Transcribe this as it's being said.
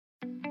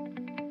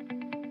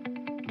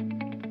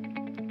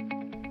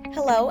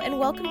Hello, and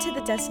welcome to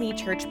the Destiny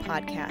Church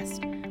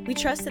podcast. We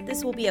trust that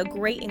this will be a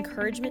great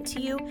encouragement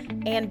to you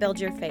and build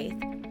your faith.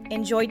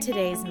 Enjoy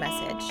today's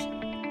message.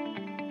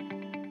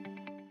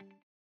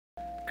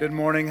 Good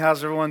morning.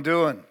 How's everyone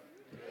doing?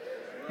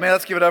 Man,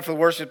 let's give it up for the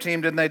worship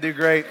team. Didn't they do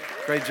great?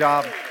 Great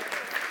job.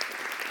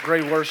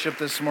 Great worship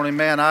this morning.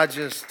 Man,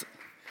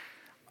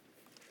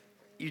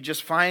 you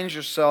just find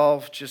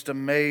yourself just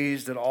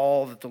amazed at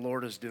all that the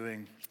Lord is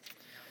doing.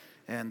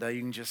 And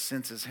you can just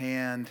sense His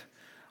hand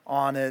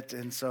on it.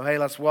 And so, hey,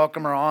 let's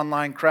welcome our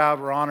online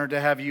crowd. We're honored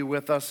to have you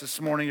with us this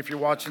morning. If you're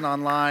watching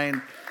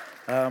online,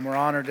 we're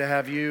honored to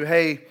have you.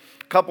 Hey,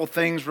 a couple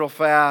things real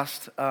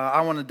fast.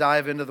 I want to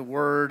dive into the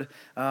Word.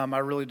 I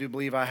really do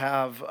believe I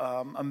have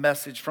a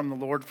message from the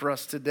Lord for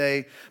us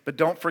today. But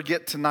don't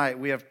forget tonight,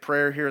 we have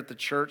prayer here at the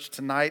church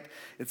tonight.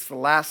 It's the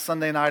last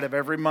Sunday night of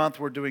every month.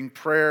 We're doing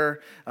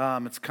prayer.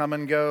 It's come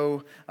and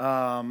go.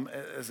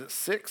 Is it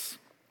 6?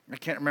 I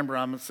can't remember.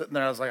 I'm sitting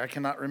there. I was like, I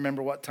cannot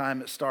remember what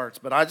time it starts,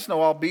 but I just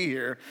know I'll be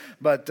here.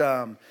 But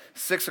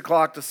 6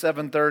 o'clock to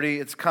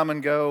 7:30, it's come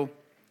and go.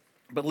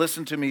 But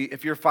listen to me.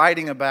 If you're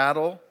fighting a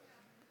battle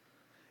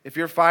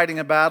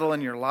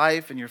in your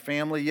life and your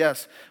family,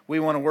 yes,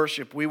 we want to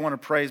worship. We want to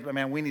praise. But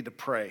man, we need to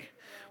pray.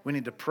 We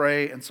need to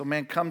pray. And so,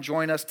 man, come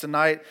join us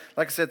tonight.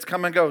 Like I said, it's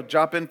come and go.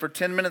 Drop in for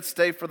 10 minutes,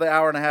 stay for the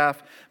hour and a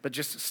half, but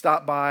just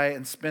stop by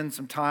and spend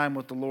some time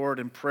with the Lord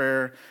in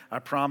prayer. I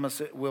promise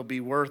it will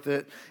be worth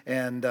it.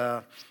 And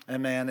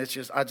man, it's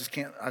just, I just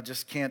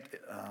can't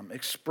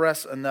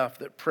express enough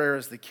that prayer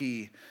is the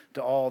key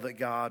to all that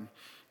God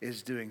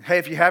is doing. Hey,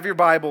 if you have your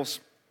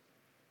Bibles,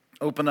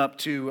 open up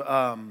to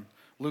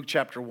Luke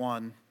chapter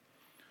 1.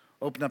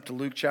 Open up to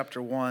Luke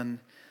chapter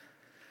 1.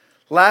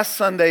 Last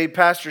Sunday,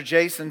 Pastor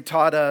Jason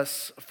taught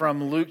us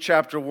from Luke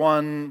chapter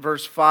 1,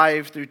 verse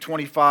 5 through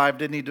 25.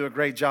 Didn't he do a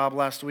great job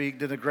last week?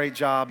 Did a great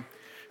job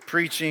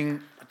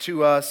preaching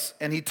to us.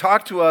 And he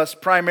talked to us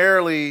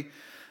primarily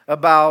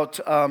about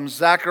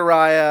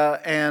Zechariah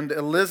and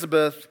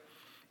Elizabeth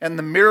and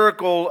the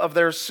miracle of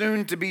their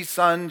soon-to-be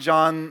son,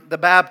 John the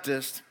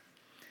Baptist.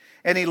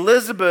 And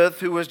Elizabeth,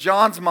 who was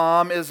John's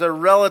mom, is a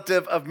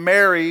relative of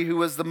Mary, who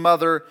was the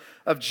mother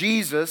of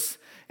Jesus.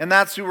 And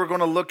that's who we're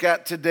going to look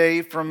at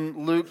today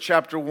from Luke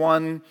chapter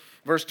 1,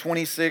 verse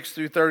 26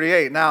 through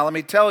 38. Now, let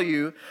me tell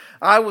you,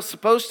 I was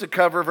supposed to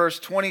cover verse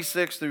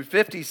 26 through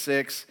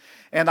 56,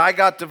 and I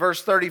got to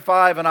verse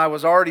 35, and I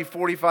was already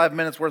 45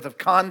 minutes worth of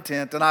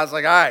content. And I was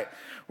like, all right,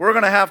 we're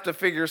going to have to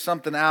figure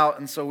something out.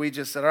 And so we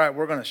just said, all right,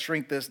 we're going to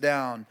shrink this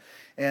down.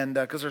 And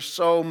because there's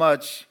so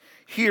much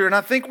here. And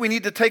I think we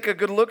need to take a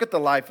good look at the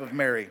life of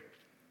Mary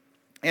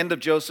and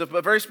of Joseph,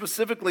 but very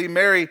specifically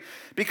Mary,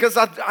 because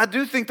I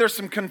do think there's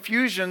some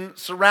confusion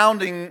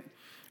surrounding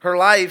her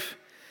life.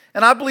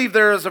 And I believe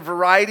there is a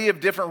variety of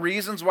different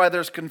reasons why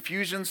there's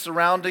confusion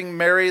surrounding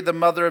Mary, the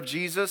mother of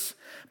Jesus.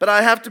 But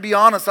I have to be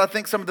honest, I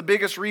think some of the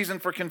biggest reason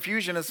for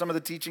confusion is some of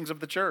the teachings of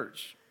the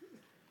church.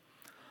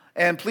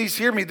 And please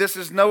hear me, this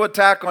is no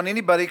attack on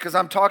anybody because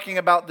I'm talking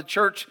about the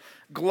church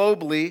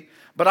globally.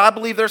 But I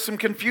believe there's some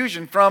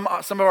confusion from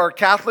some of our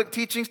Catholic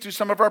teachings to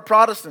some of our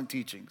Protestant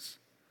teachings.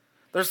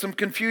 There's some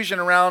confusion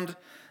around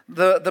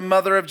the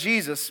mother of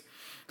Jesus.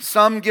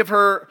 Some give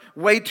her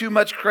way too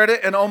much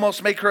credit and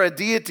almost make her a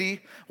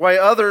deity, while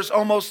others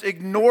almost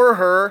ignore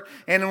her.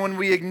 And when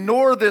we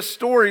ignore this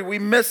story, we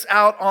miss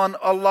out on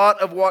a lot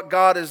of what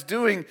God is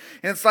doing.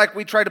 And it's like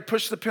we try to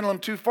push the pendulum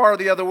too far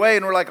the other way,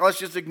 and we're like, let's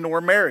just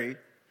ignore Mary.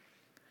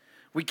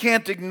 We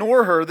can't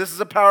ignore her. This is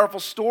a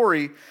powerful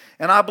story,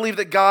 and I believe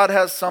that God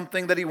has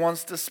something that He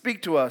wants to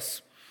speak to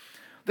us.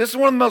 This is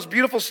one of the most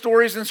beautiful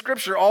stories in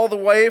Scripture, all the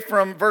way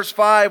from verse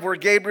 5, where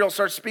Gabriel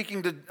starts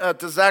speaking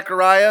to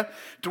Zechariah,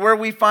 to where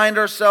we find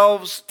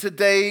ourselves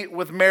today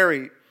with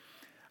Mary.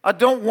 I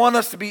don't want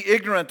us to be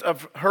ignorant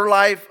of her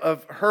life,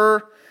 of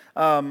her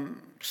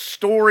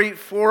story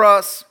for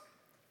us.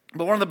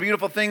 But one of the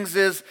beautiful things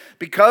is,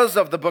 because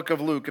of the book of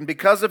Luke and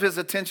because of his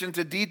attention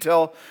to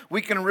detail,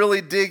 we can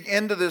really dig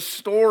into this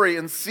story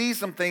and see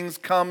some things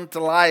come to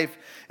life.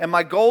 And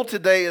my goal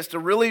today is to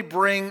really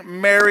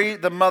bring Mary,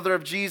 the mother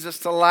of Jesus,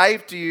 to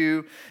life to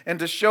you and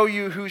to show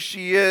you who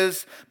she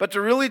is, but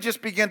to really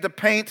just begin to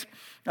paint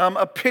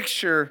a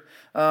picture,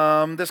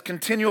 this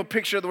continual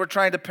picture that we're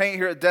trying to paint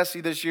here at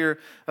Desi this year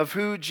of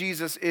who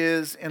Jesus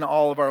is in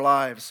all of our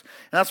lives.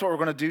 And that's what we're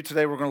going to do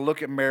today. We're going to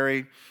look at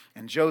Mary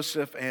and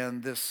Joseph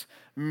and this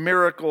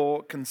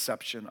miracle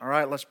conception. All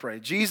right, let's pray.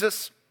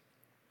 Jesus,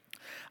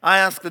 I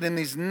ask that in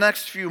these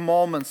next few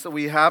moments that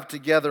we have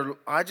together,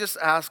 I just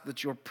ask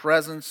that your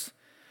presence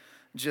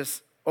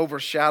just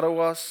overshadow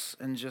us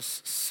and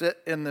just sit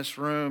in this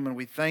room. And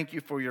we thank you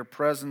for your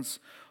presence,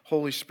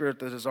 Holy Spirit,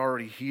 that is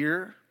already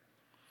here.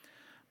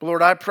 But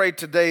Lord, I pray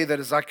today that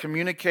as I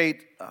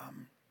communicate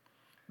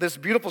this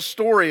beautiful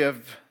story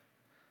of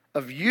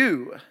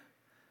you,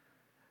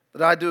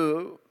 that I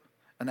do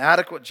an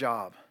adequate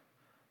job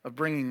of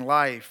bringing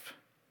life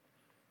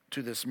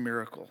to this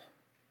miracle.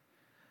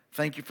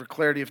 Thank you for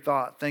clarity of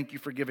thought. Thank you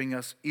for giving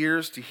us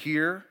ears to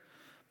hear.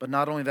 But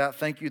not only that,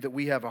 thank you that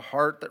we have a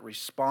heart that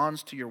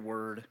responds to your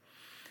word.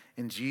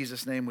 In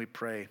Jesus' name we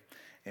pray.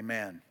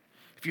 Amen.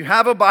 If you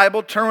have a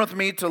Bible, turn with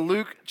me to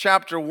Luke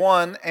chapter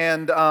 1.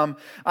 And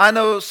I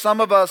know some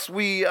of us,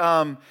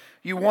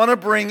 you want to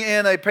bring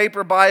in a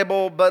paper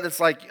Bible, but it's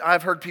like,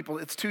 I've heard people,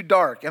 it's too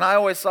dark. And I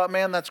always thought,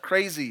 man, that's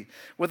crazy.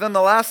 Within the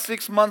last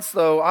 6 months,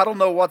 though, I don't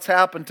know what's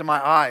happened to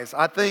my eyes.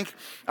 I think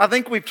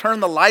we've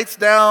turned the lights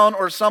down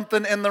or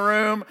something in the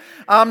room.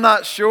 I'm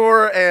not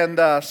sure.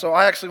 And so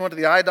I actually went to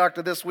the eye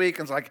doctor this week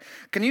and was like,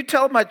 can you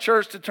tell my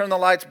church to turn the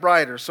lights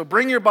brighter? So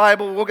bring your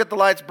Bible. We'll get the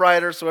lights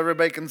brighter so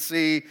everybody can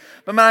see.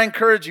 But man, I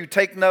encourage you,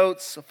 take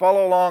notes.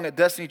 Follow along at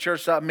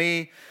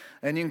destinychurch.me.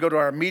 And you can go to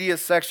our media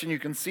section, you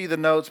can see the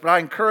notes. But I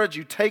encourage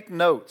you, take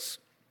notes.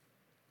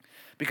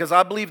 Because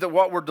I believe that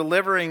what we're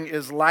delivering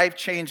is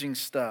life-changing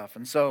stuff.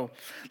 And so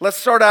let's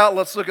start out.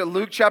 Let's look at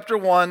Luke chapter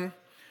 1.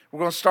 We're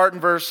going to start in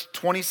verse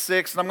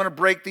 26. And I'm going to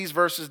break these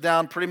verses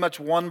down pretty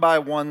much one by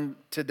one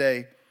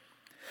today.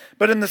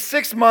 But in the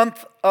 6th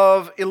month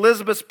of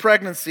Elizabeth's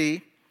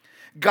pregnancy,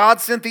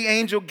 God sent the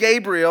angel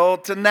Gabriel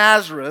to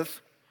Nazareth,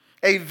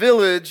 a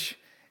village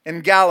in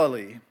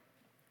Galilee.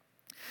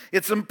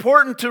 It's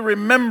important to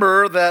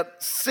remember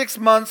that 6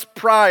 months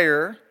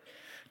prior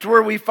to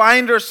where we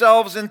find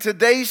ourselves in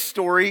today's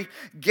story,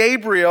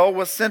 Gabriel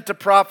was sent to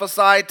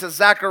prophesy to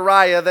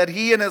Zechariah that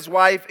he and his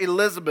wife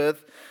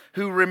Elizabeth,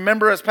 who,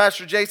 remember, as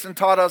Pastor Jason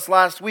taught us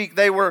last week,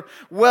 they were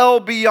well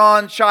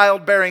beyond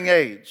childbearing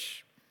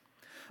age.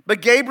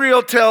 But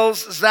Gabriel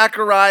tells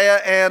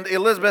Zechariah and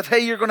Elizabeth, hey,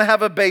 you're going to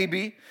have a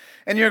baby,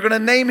 and you're going to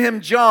name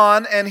him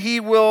John, and he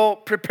will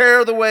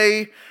prepare the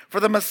way for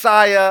the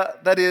Messiah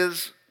that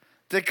is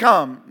to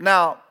come.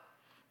 Now,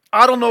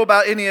 I don't know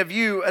about any of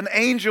you, an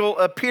angel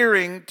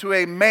appearing to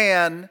a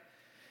man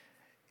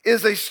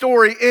is a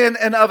story in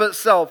and of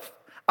itself.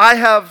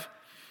 I've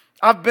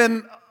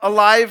been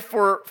alive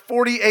for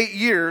 48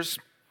 years,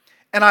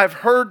 and I've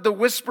heard the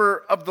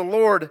whisper of the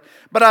Lord,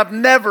 but I've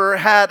never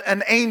had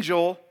an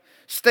angel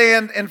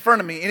stand in front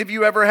of me. Any of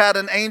you ever had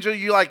an angel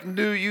you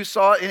knew you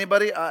saw it?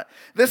 Anybody?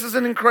 This is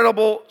an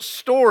incredible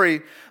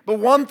story. But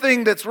one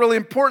thing that's really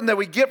important that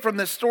we get from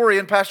this story,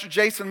 and Pastor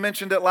Jason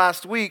mentioned it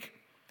last week,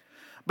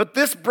 but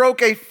this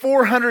broke a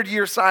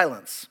 400-year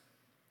silence.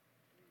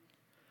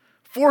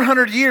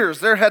 400 years,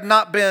 there had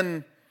not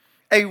been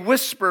a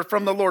whisper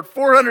from the Lord.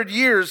 400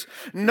 years,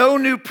 no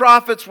new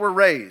prophets were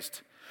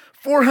raised.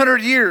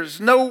 400 years,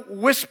 no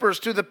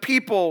whispers to the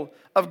people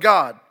of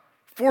God.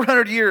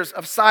 400 years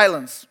of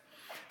silence.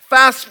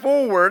 Fast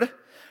forward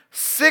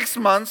 6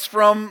 months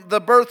from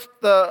the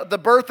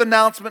birth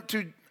announcement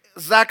to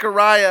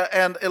Zechariah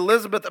and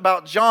Elizabeth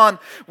about John,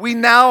 we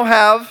now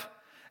have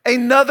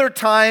another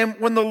time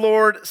when the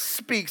Lord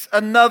speaks,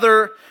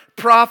 another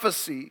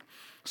prophecy.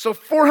 So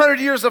 400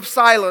 years of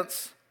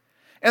silence,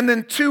 and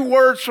then 2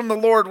 words from the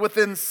Lord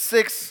within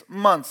 6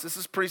 months. This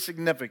is pretty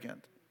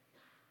significant.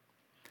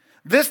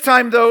 This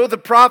time, though, the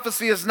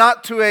prophecy is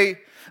not to a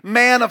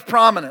man of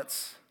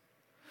prominence.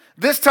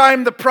 This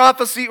time the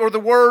prophecy or the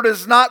word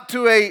is not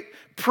to a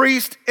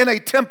priest in a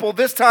temple.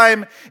 This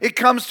time it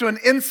comes to an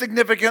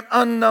insignificant,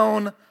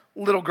 unknown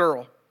little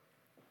girl.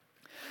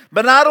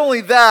 But not only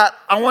that,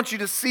 I want you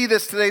to see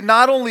this today.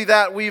 Not only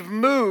that, we've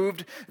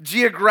moved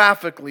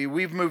geographically.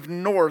 We've moved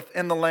north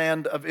in the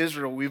land of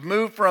Israel. We've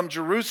moved from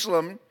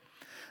Jerusalem,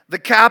 the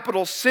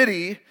capital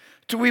city,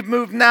 to we've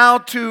moved now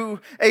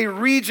to a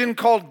region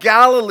called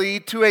Galilee,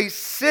 to a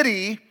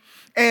city.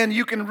 And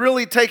you can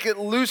really take it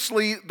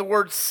loosely, the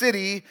word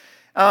city.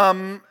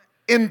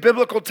 In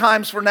biblical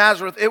times for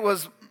Nazareth, it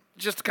was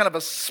just kind of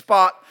a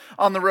spot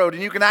on the road.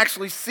 And you can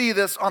actually see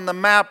this on the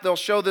map. They'll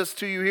show this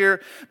to you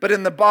here. But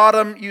in the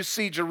bottom, you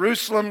see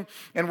Jerusalem.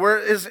 And where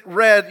it is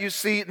red, you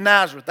see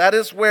Nazareth. That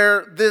is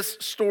where this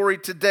story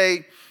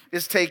today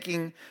is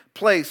taking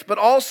place. But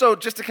also,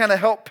 just to kind of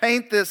help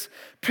paint this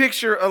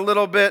picture a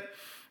little bit,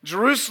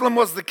 Jerusalem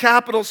was the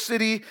capital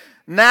city.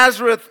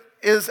 Nazareth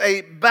is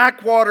a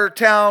backwater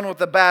town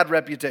with a bad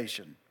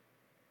reputation.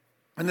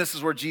 And this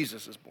is where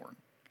Jesus is born.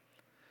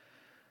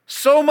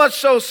 So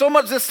much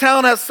this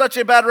town has such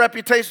a bad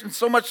reputation,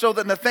 so much so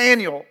that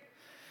Nathanael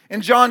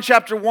in John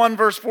chapter 1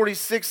 verse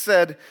 46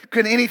 said,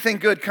 could anything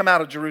good come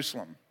out of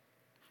Jerusalem?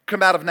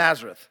 Come out of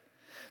Nazareth?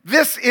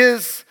 This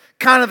is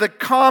kind of the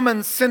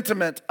common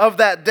sentiment of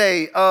that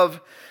day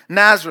of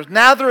Nazareth.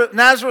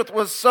 Nazareth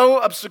was so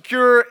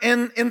obscure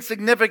and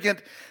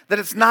insignificant that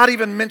it's not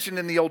even mentioned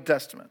in the Old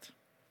Testament.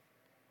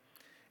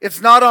 It's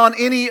not on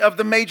any of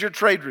the major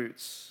trade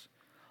routes.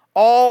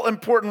 All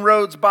important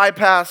roads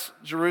bypass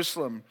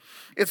Jerusalem.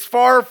 It's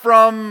far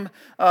from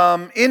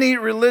any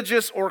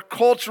religious or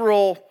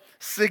cultural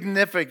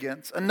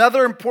significance.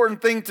 Another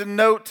important thing to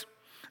note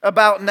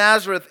about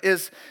Nazareth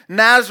is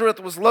Nazareth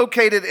was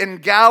located in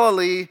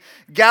Galilee.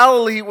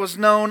 Galilee was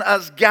known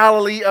as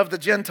Galilee of the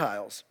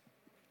Gentiles.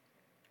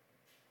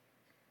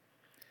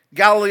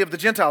 Galilee of the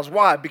Gentiles.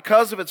 Why?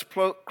 Because of its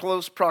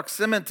close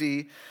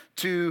proximity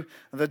to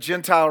the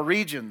Gentile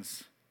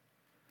regions.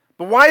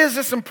 But why is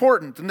this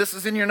important? And this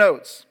is in your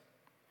notes.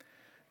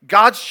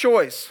 God's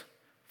choice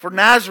for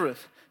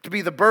Nazareth to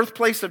be the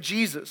birthplace of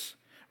Jesus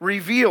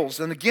reveals,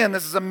 and again,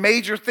 this is a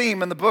major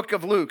theme in the book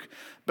of Luke,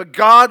 but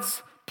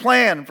God's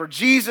plan for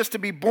Jesus to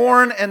be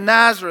born in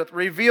Nazareth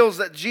reveals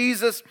that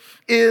Jesus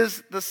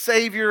is the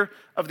Savior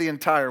of the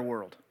entire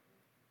world.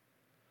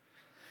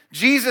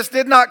 Jesus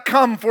did not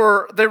come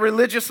for the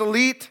religious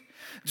elite.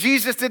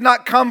 Jesus did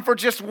not come for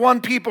just one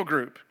people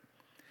group.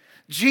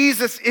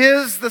 Jesus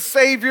is the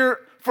Savior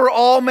for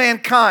all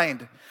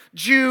mankind,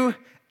 Jew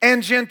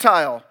and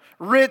Gentile,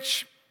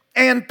 rich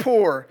and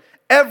poor.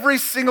 Every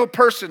single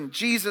person,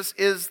 Jesus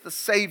is the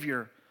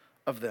Savior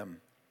of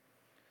them.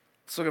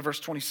 Let's look at verse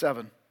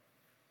 27.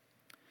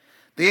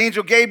 The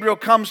angel Gabriel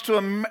comes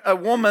to a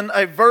woman,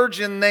 a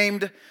virgin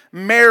named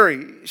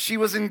Mary. She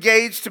was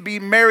engaged to be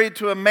married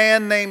to a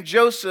man named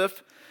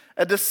Joseph,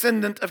 a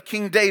descendant of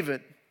King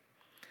David.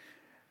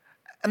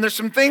 And there's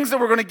some things that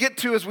we're going to get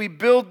to as we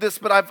build this,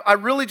 but I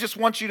really just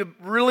want you to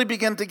really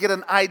begin to get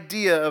an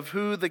idea of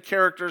who the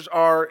characters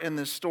are in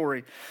this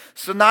story.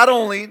 So not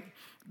only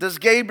does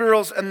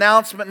Gabriel's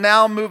announcement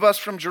now move us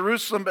from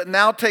Jerusalem, but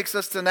now takes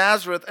us to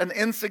Nazareth, an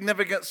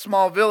insignificant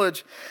small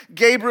village.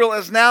 Gabriel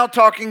is now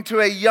talking to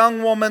a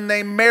young woman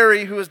named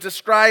Mary, who is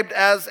described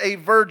as a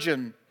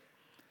virgin,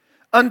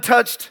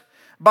 untouched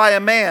by a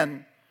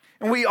man.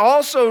 And we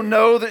also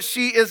know that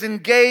she is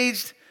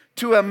engaged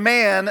to a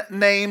man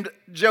named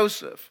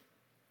Joseph.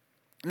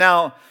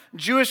 Now,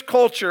 Jewish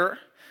culture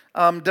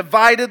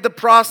divided the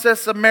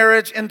process of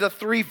marriage into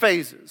 3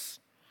 phases.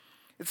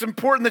 It's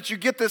important that you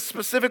get this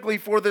specifically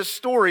for this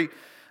story.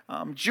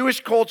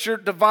 Jewish culture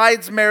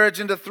divides marriage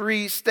into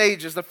 3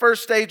 stages. The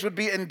first stage would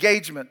be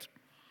engagement.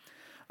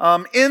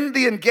 In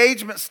the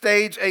engagement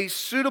stage, a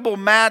suitable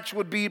match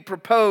would be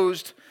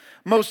proposed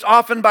most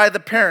often by the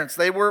parents.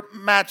 They were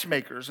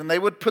matchmakers, and they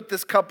would put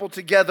this couple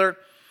together.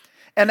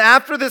 And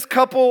after this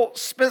couple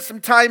spent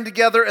some time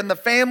together and the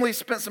family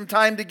spent some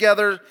time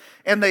together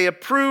and they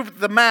approved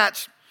the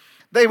match,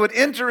 they would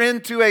enter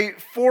into a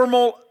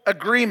formal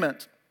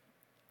agreement.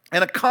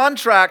 And a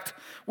contract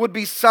would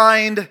be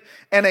signed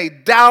and a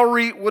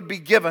dowry would be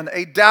given.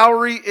 A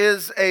dowry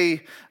is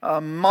a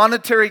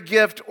monetary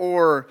gift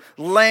or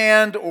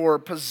land or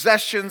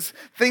possessions.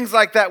 Things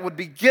like that would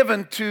be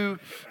given to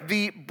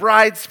the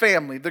bride's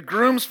family. The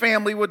groom's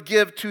family would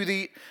give to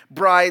the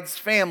bride's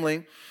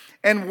family.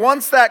 And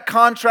once that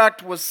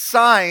contract was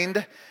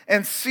signed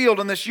and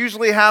sealed, and this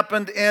usually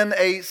happened in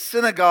a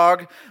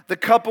synagogue, the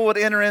couple would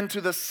enter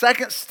into the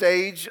second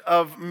stage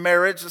of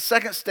marriage, the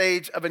second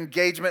stage of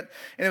engagement,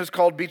 and it was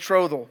called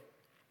betrothal.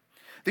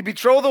 The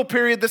betrothal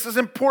period, this is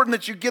important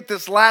that you get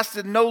this,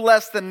 lasted no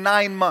less than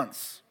 9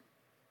 months.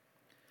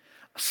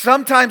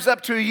 Sometimes up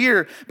to a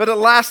year, but it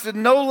lasted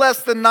no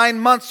less than 9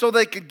 months so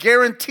they could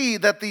guarantee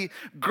that the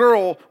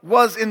girl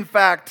was in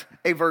fact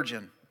a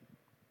virgin.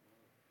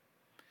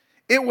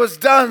 It was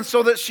done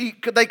so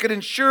that they could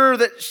ensure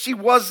that she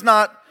was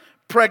not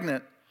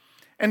pregnant.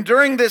 And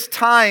during this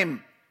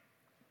time,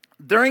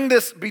 during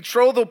this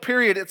betrothal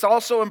period, it's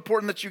also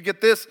important that you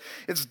get this.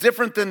 It's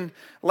different than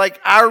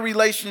like our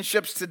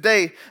relationships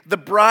today. The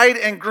bride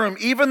and groom,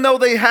 even though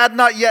they had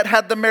not yet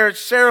had the marriage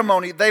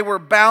ceremony, they were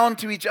bound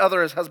to each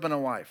other as husband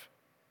and wife.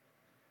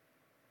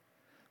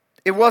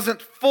 It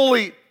wasn't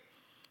fully,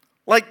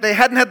 like they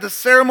hadn't had the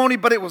ceremony,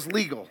 but it was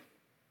legal.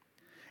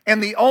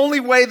 And the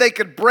only way they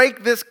could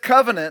break this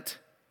covenant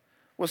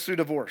was through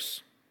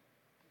divorce.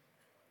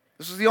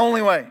 This was the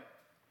only way.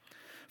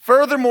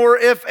 Furthermore,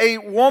 if a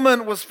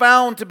woman was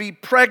found to be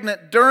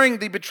pregnant during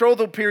the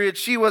betrothal period,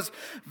 she was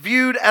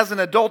viewed as an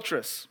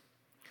adulteress.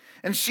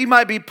 And she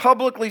might be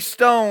publicly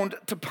stoned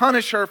to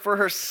punish her for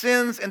her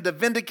sins and to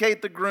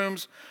vindicate the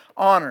groom's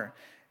honor.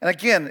 And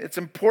again, it's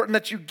important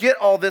that you get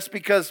all this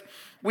because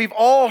we've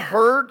all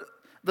heard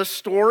the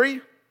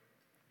story.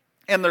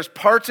 And there's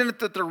parts in it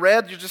that they're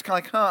read, you're just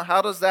kind of like,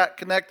 how does that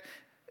connect?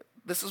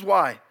 This is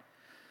why.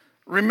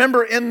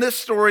 Remember, in this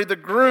story, the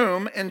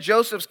groom, in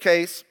Joseph's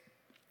case,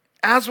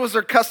 as was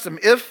their custom,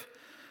 if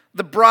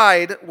the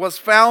bride was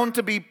found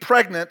to be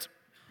pregnant,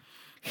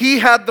 he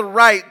had the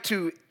right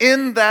to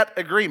end that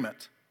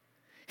agreement.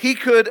 He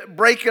could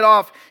break it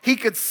off. He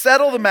could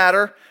settle the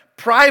matter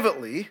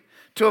privately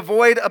to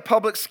avoid a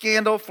public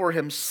scandal for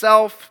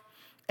himself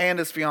and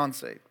his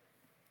fiancée.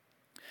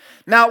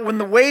 Now, when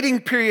the waiting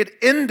period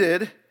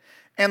ended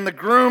and the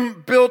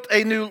groom built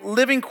a new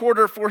living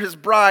quarter for his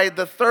bride,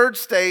 the third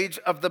stage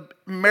of the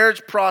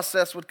marriage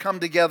process would come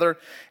together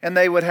and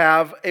they would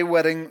have a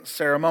wedding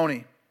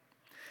ceremony.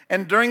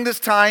 And during this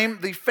time,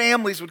 the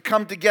families would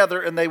come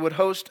together and they would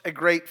host a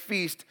great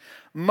feast.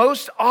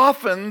 Most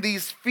often,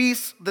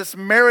 this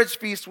marriage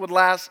feast would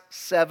last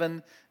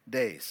 7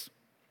 days.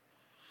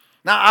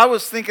 Now, I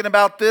was thinking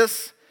about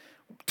this.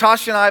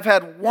 Tasha and I have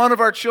had one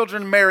of our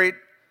children married,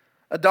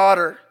 a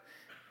daughter.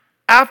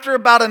 After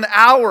about an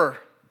hour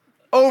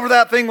over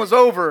that thing was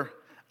over,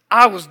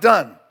 I was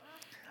done.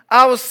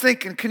 I was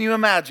thinking, can you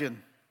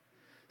imagine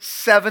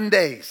 7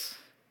 days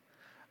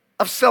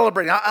of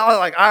celebrating? I was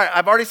like, all right,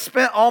 I've already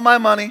spent all my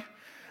money.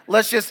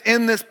 Let's just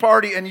end this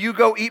party and you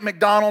go eat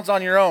McDonald's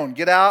on your own.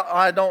 Get out.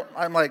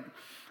 I'm like,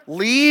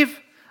 leave.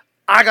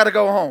 I got to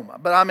go home.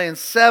 But I'm in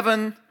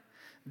 7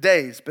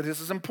 days. But this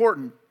is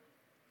important.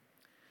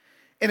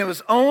 And it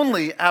was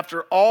only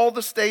after all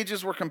the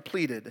stages were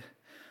completed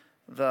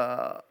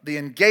the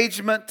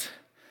engagement,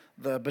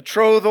 the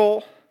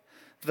betrothal,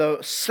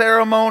 the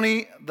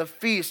ceremony, the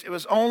feast. It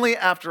was only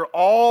after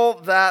all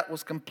that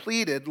was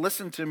completed,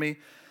 listen to me,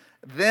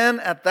 then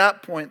at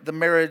that point the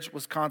marriage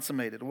was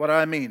consummated. What do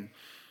I mean?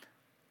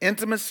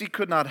 Intimacy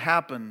could not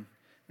happen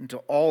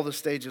until all the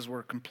stages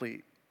were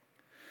complete.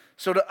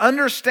 So to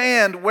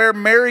understand where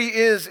Mary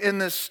is in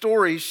this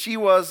story, she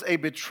was a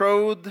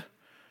betrothed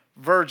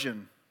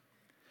virgin.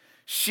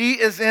 She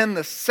is in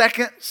the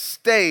second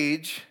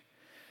stage.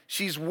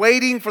 She's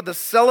waiting for the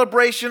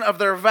celebration of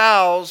their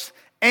vows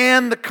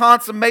and the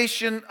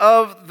consummation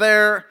of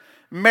their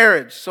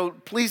marriage. So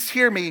please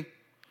hear me.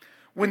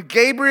 When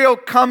Gabriel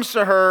comes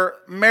to her,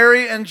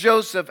 Mary and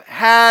Joseph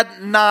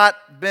had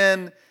not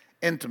been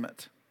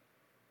intimate.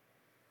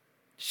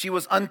 She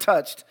was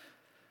untouched.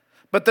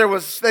 But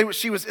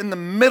she was in the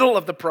middle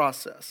of the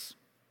process.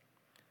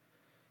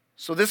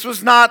 So this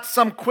was not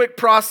some quick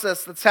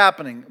process that's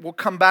happening. We'll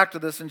come back to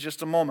this in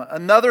just a moment.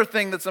 Another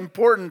thing that's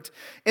important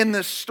in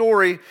this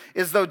story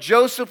is though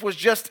Joseph was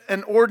just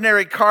an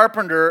ordinary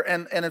carpenter,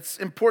 and it's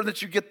important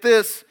that you get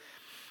this.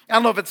 I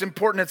don't know if it's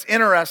important, it's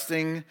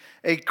interesting.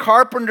 A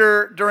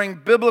carpenter during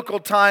biblical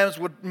times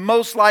would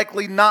most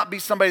likely not be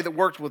somebody that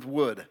worked with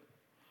wood.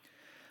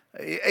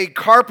 A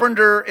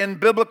carpenter in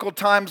biblical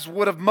times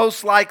would have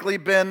most likely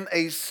been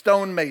a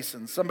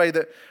stonemason, somebody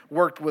that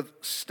worked with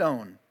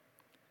stone.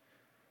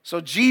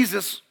 So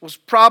Jesus was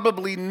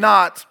probably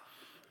not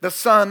the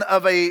son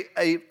of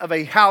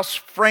a house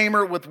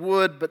framer with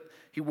wood, but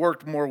he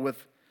worked more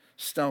with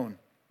stone.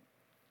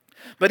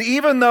 But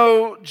even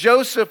though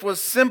Joseph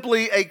was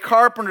simply a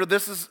carpenter,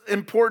 this is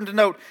important to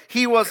note,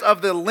 he was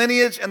of the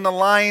lineage and the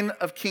line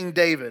of King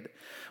David,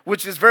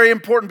 which is very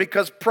important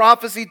because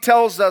prophecy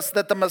tells us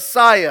that the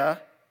Messiah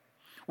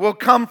will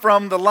come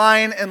from the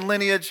line and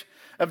lineage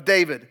of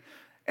David.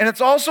 And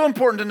it's also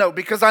important to note,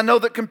 because I know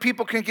that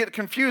people can get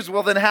confused.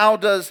 Well, then how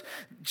does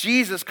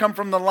Jesus come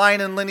from the line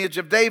and lineage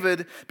of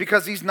David?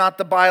 Because he's not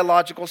the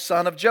biological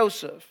son of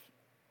Joseph.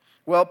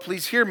 Well,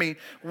 please hear me.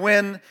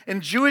 In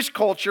Jewish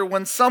culture,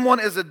 when someone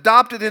is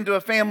adopted into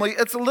a family,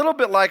 it's a little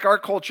bit like our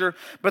culture,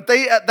 but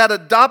that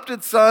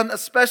adopted son,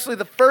 especially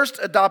the first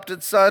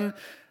adopted son,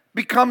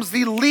 becomes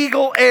the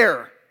legal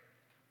heir.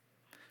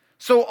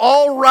 So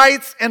all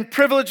rights and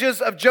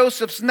privileges of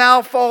Joseph's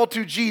now fall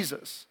to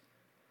Jesus.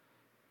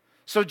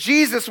 So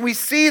Jesus, we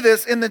see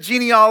this in the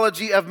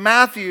genealogy of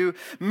Matthew.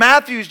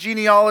 Matthew's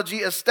genealogy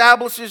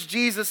establishes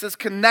Jesus'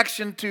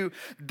 connection to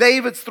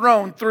David's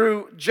throne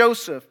through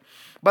Joseph.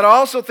 But I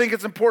also think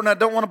it's important, I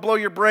don't want to blow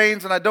your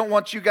brains, and I don't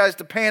want you guys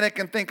to panic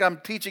and think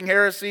I'm teaching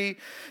heresy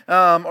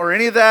or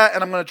any of that,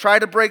 and I'm going to try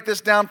to break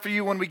this down for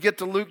you when we get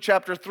to Luke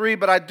chapter 3,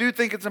 but I do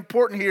think it's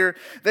important here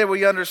that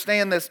we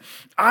understand this.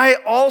 I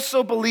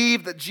also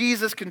believe that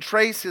Jesus can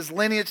trace his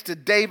lineage to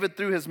David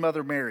through his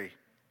mother Mary.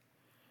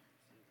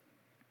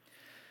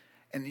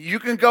 And you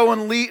can go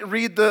and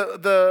read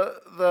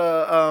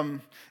the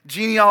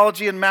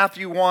genealogy in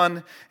Matthew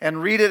 1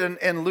 and read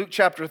it in Luke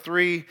chapter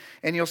 3,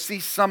 and you'll see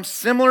some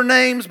similar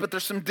names, but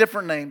there's some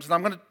different names. And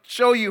I'm going to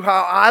show you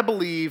how I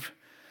believe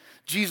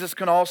Jesus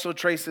can also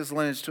trace his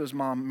lineage to his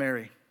mom,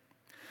 Mary.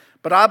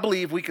 But I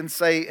believe we can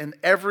say in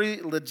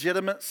every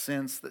legitimate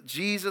sense that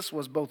Jesus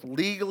was both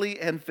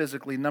legally and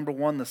physically, number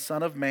one, the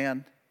Son of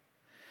Man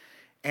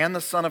and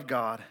the Son of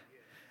God,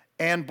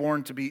 and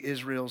born to be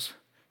Israel's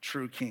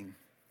true king.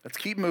 Let's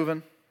keep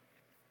moving.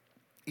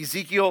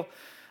 Luke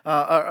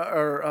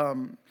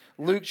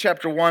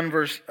chapter 1,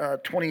 verse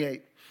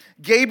 28.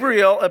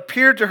 Gabriel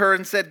appeared to her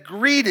and said,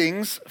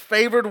 "Greetings,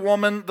 favored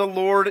woman, the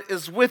Lord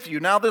is with you."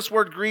 Now this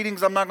word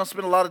greetings, I'm not going to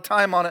spend a lot of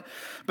time on it,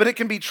 but it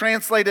can be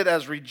translated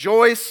as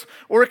rejoice,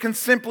 or it can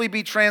simply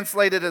be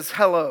translated as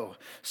hello.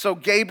 So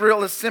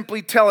Gabriel is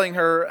simply telling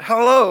her,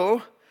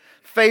 hello,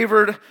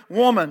 favored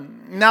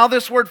woman. Now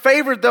this word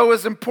favored, though,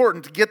 is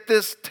important. Get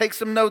this, take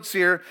some notes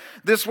here.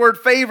 This word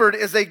favored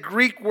is a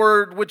Greek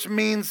word which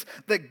means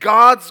that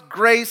God's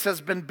grace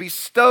has been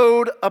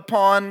bestowed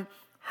upon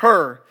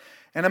her.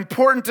 And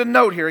important to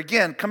note here,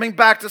 again, coming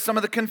back to some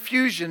of the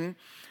confusion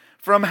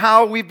from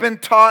how we've been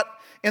taught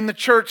in the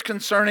church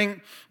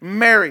concerning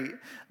Mary.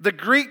 The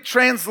Greek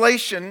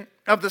translation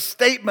of the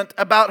statement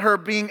about her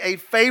being a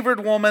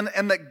favored woman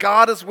and that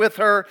God is with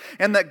her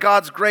and that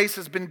God's grace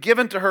has been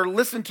given to her,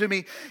 listen to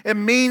me, it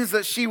means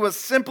that she was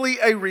simply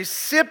a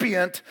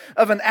recipient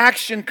of an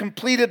action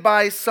completed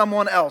by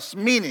someone else.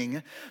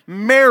 Meaning,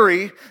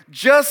 Mary,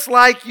 just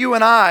like you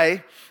and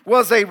I,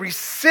 was a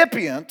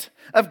recipient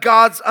of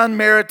God's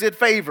unmerited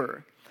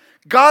favor.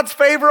 God's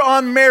favor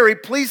on Mary,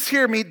 please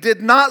hear me,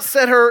 did not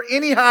set her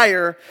any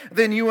higher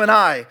than you and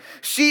I.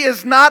 She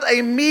is not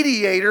a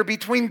mediator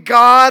between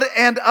God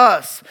and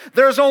us.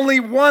 There's only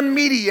one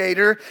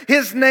mediator.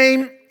 His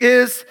name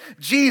is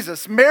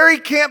Jesus. Mary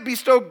can't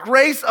bestow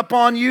grace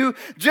upon you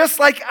just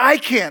like I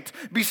can't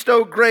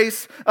bestow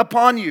grace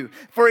upon you.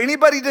 For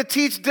anybody to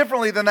teach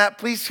differently than that,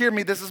 please hear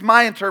me. This is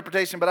my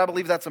interpretation, but I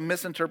believe that's a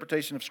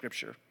misinterpretation of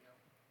Scripture.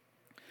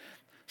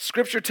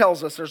 Scripture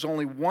tells us there's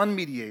only one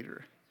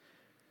mediator.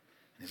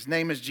 His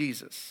name is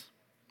Jesus.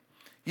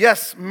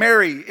 Yes,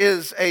 Mary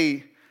is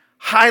a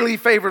highly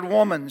favored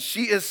woman.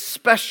 She is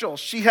special.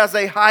 She has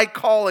a high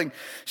calling.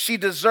 She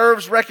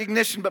deserves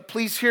recognition, but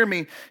please hear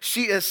me.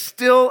 She is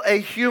still a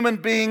human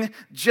being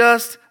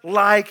just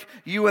like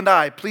you and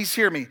I. Please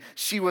hear me.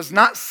 She was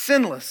not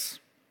sinless.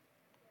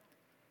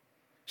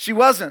 She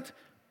wasn't.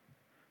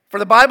 For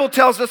the Bible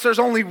tells us there's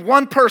only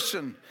one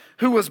person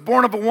who was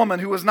born of a woman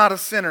who was not a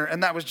sinner,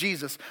 and that was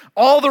Jesus.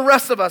 All the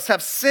rest of us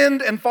have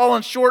sinned and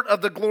fallen short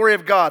of the glory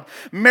of God.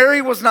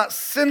 Mary was not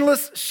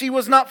sinless. She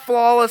was not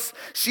flawless.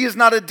 She is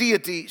not a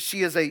deity.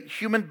 She is a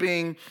human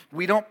being.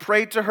 We don't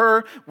pray to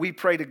her. We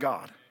pray to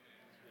God.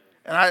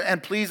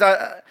 And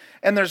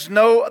there's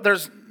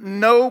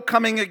no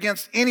coming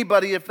against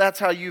anybody if that's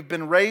how you've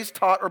been raised,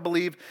 taught, or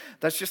believe.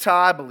 That's just how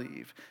I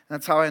believe. And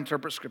that's how I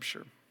interpret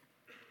Scripture.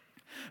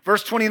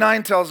 Verse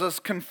 29 tells us,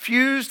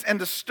 confused and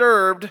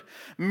disturbed,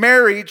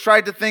 Mary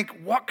tried to think,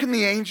 what can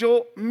the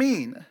angel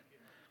mean?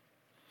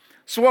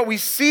 So what we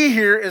see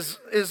here is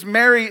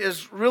Mary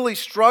is really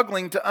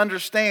struggling to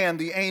understand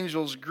the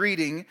angel's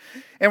greeting.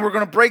 And we're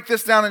going to break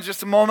this down in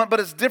just a moment, but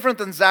it's different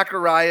than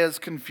Zechariah's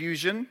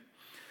confusion.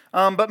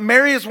 But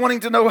Mary is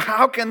wanting to know,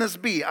 how can this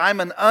be? I'm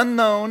an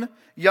unknown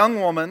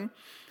young woman,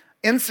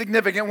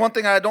 insignificant. One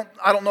thing I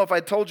don't know if I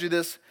told you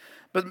this,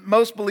 but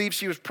most believe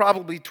she was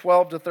probably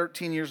 12 to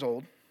 13 years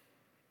old.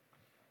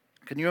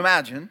 Can you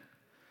imagine?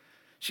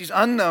 She's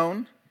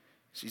unknown.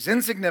 She's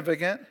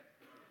insignificant.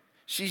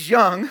 She's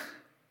young.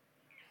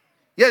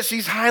 Yet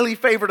she's highly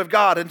favored of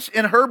God. And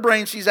in her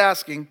brain, she's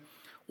asking,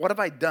 what have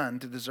I done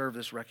to deserve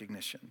this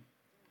recognition?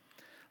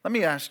 Let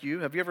me ask you,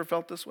 have you ever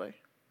felt this way?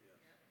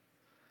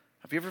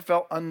 Have you ever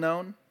felt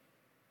unknown?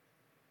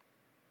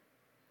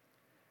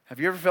 Have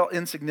you ever felt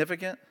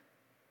insignificant?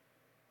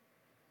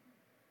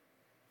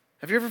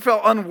 Have you ever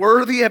felt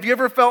unworthy? Have you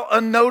ever felt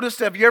unnoticed?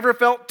 Have you ever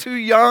felt too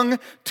young,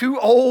 too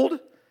old?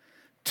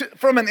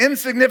 From an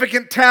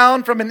insignificant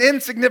town, from an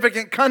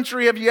insignificant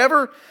country? Have you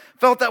ever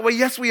felt that way?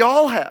 Yes, we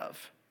all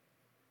have.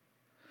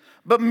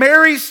 But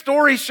Mary's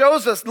story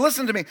shows us,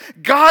 listen to me,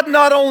 God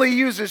not only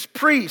uses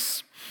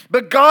priests,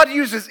 but God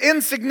uses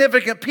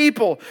insignificant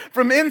people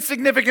from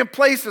insignificant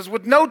places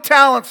with no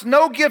talents,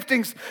 no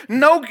giftings,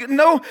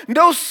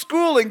 no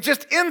schooling,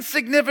 just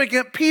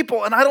insignificant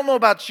people. And I don't know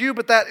about you,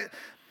 but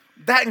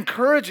that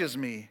encourages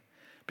me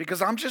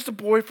because I'm just a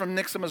boy from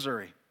Nixa,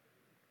 Missouri.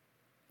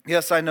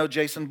 Yes, I know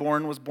Jason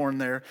Bourne was born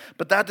there,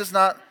 but that does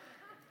not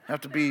have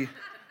to be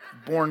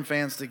Bourne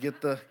fans to get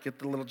the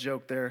little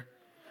joke there.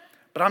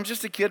 But I'm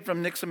just a kid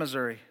from Nixa,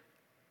 Missouri.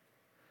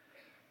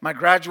 My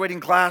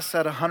graduating class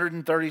had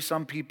 130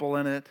 some people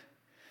in it.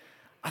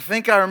 I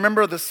think I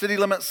remember the city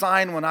limit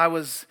sign when I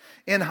was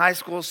in high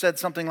school said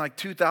something like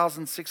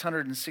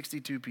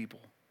 2,662 people.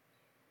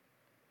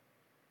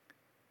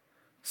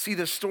 See,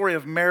 the story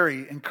of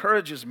Mary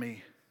encourages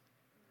me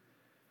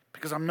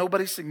because I'm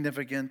nobody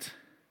significant,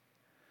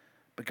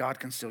 but God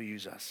can still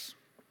use us.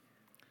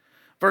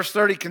 Verse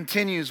 30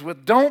 continues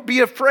with, "Don't be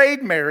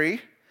afraid,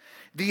 Mary.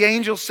 The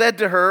angel said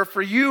to her,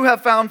 for you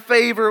have found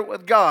favor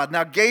with God."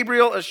 Now,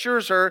 Gabriel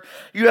assures her,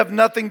 you have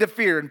nothing to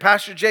fear. And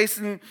Pastor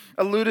Jason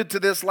alluded to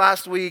this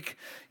last week.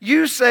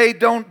 You say,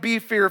 don't be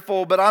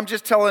fearful, but I'm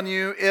just telling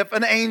you, if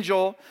an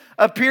angel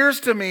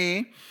appears to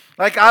me,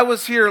 like I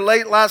was here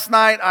late last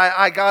night,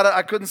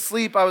 I couldn't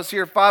sleep. I was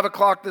here 5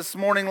 o'clock this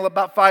morning,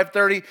 about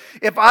 5:30.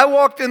 If I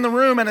walked in the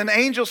room and an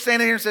angel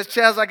standing here and says,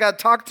 Chaz, I got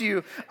to talk to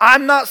you,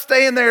 I'm not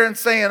staying there and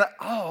saying,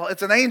 oh,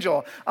 it's an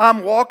angel.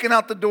 I'm walking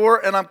out the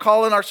door and I'm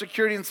calling our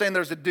security and saying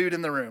there's a dude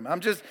in the room. I'm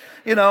just,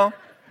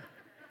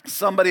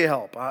 somebody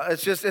help.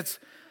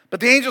 But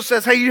the angel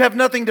says, hey, you have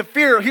nothing to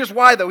fear. Here's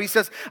why though. He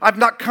says, I've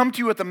not come to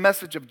you with a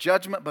message of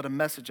judgment, but a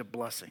message of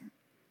blessing.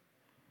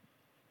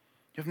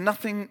 You have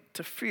nothing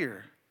to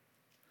fear.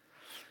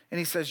 And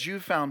he says, you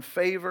found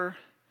favor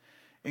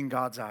in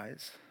God's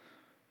eyes.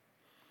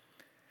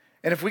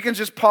 And if we can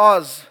just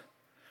pause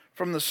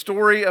from the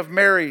story of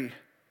Mary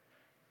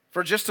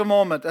for just a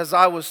moment. As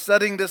I was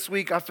studying this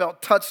week, I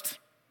felt touched.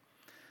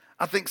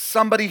 I think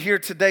somebody here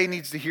today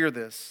needs to hear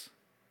this.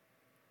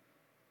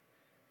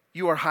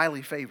 You are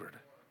highly favored.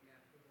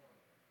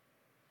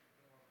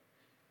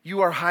 You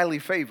are highly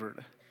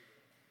favored.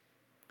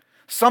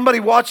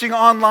 Somebody watching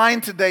online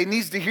today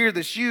needs to hear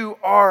this. You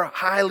are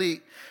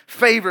highly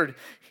favored.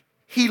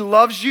 He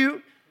loves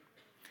you.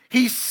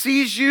 He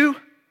sees you.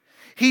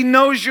 He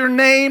knows your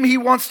name. He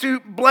wants to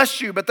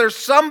bless you. But there's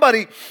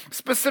somebody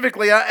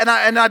specifically, and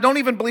I don't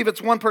even believe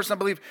it's one person. I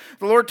believe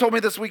the Lord told me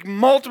this week,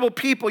 multiple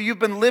people, you've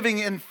been living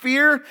in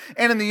fear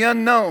and in the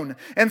unknown.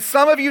 And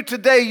some of you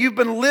today, you've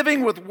been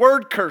living with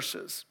word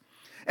curses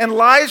and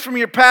lies from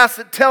your past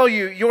that tell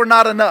you you're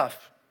not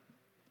enough.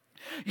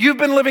 You've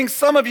been living,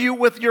 some of you,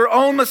 with your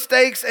own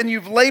mistakes, and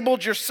you've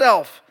labeled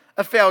yourself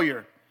a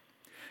failure.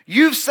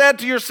 You've said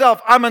to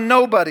yourself, I'm a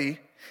nobody.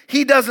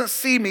 He doesn't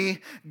see me.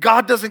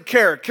 God doesn't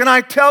care. Can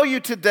I tell you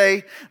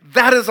today,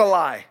 that is a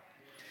lie.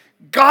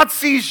 God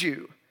sees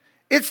you,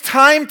 It's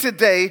time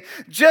today,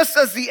 just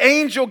as the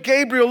angel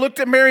Gabriel looked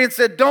at Mary and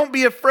said, don't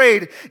be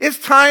afraid. It's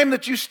time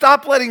that you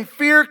stop letting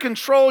fear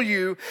control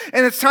you.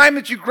 And it's time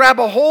that you grab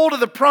a hold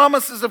of the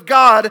promises of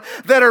God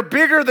that are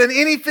bigger than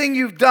anything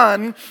you've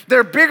done.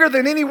 They're bigger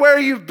than anywhere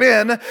you've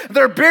been.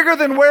 They're bigger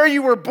than where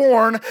you were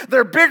born.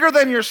 They're bigger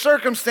than your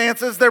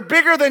circumstances. They're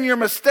bigger than your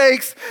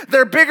mistakes.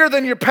 They're bigger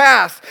than your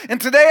past. And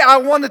today I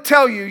want to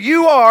tell you,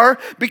 you are,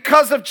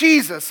 because of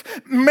Jesus,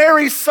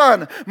 Mary's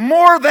son,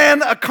 more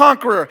than a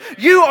conqueror.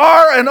 You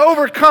are an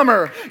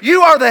overcomer.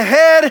 You are the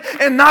head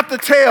and not the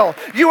tail.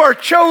 You are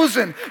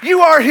chosen.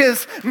 You are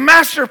his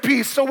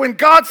masterpiece. So when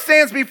God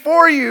stands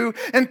before you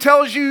and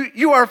tells you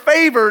you are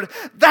favored,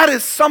 that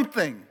is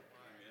something.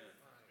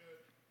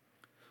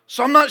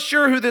 So I'm not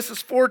sure who this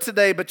is for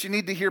today, but you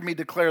need to hear me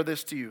declare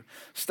this to you.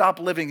 Stop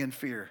living in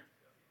fear.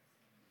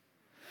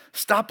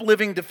 Stop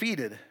living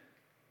defeated.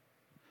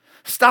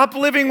 Stop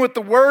living with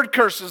the word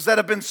curses that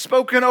have been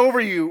spoken over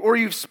you or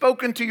you've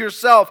spoken to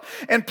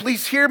yourself. And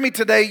please hear me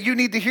today. You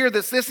need to hear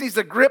this. This needs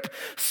to grip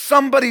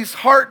somebody's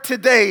heart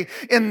today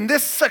in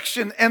this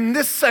section and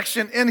this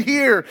section and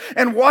here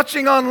and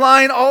watching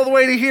online all the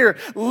way to here.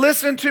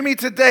 Listen to me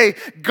today.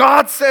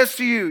 God says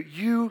to you,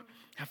 you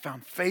have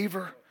found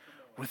favor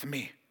with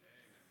me.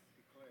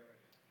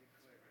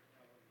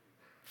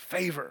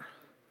 Favor,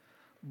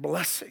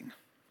 blessing.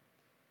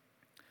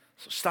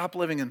 So stop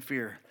living in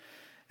fear.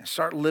 And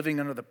start living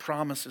under the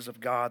promises of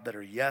God that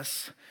are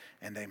yes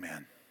and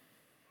amen.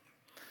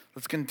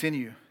 Let's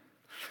continue.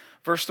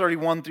 Verse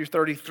 31 through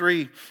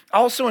 33. I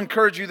also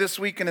encourage you this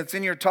week, and it's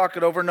in your talk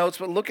it over notes,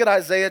 but look at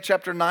Isaiah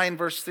chapter 9,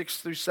 verse 6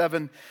 through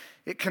 7.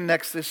 It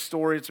connects this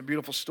story. It's a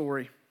beautiful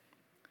story.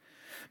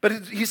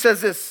 But he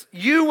says this,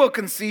 you will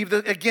conceive,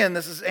 again,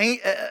 this is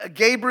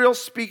Gabriel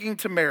speaking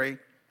to Mary.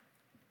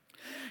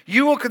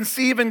 You will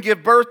conceive and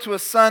give birth to a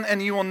son,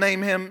 and you will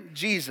name him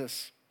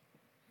Jesus.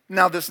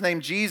 Now, this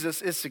name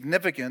Jesus is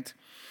significant.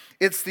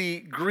 It's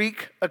the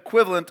Greek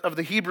equivalent of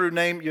the Hebrew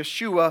name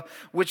Yeshua,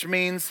 which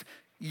means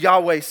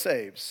Yahweh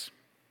saves.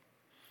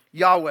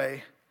 Yahweh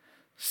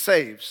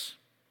saves.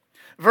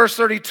 Verse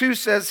 32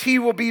 says, he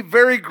will be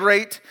very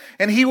great,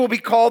 and he will be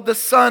called the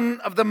Son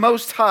of the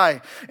Most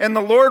High. And the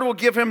Lord will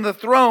give him the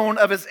throne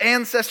of his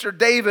ancestor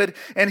David,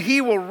 and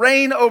he will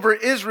reign over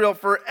Israel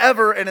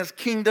forever, and his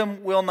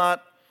kingdom will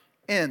not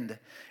end.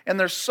 And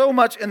there's so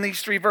much in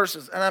these three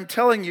verses. And I'm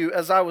telling you,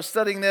 as I was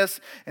studying this,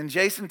 and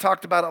Jason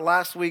talked about it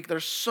last week,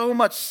 there's so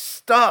much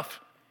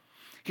stuff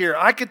here.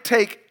 I could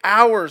take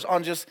hours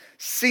on just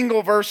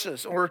single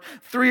verses or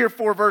 3 or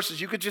 4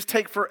 verses. You could just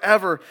take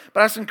forever.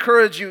 But I just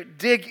encourage you,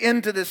 dig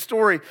into this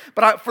story.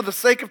 But for the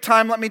sake of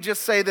time, let me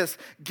just say this.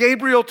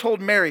 Gabriel told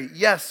Mary,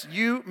 yes,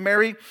 you,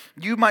 Mary,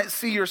 you might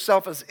see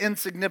yourself as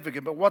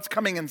insignificant, but what's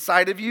coming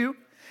inside of you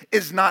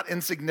is not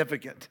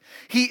insignificant.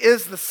 He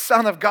is the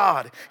Son of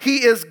God.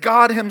 He is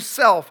God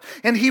himself,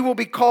 and he will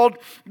be called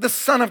the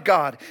Son of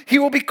God. He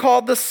will be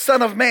called the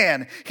Son of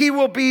Man. He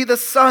will be the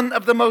Son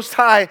of the Most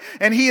High,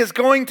 and he is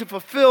going to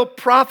fulfill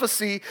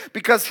prophecy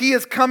because he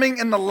is coming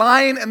in the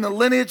line and the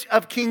lineage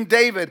of King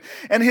David,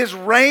 and his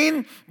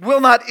reign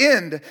will not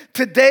end.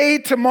 Today,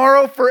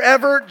 tomorrow,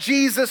 forever,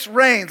 Jesus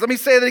reigns. Let me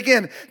say that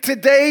again.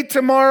 Today,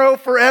 tomorrow,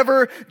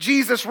 forever,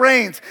 Jesus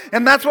reigns.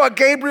 And that's what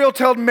Gabriel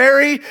told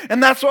Mary,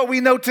 and that's what we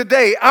know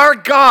today. Our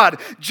God,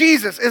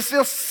 Jesus, is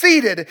still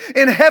seated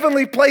in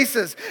heavenly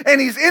places,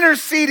 and he's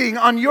interceding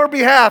on your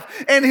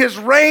behalf, and his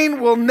reign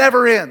will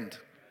never end.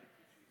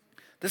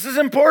 This is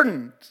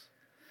important.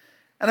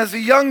 And as a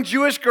young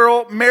Jewish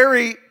girl,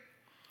 Mary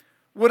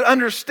would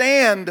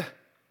understand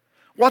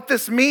what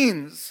this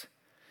means.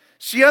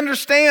 She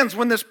understands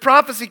when this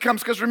prophecy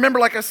comes, because remember,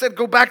 like I said,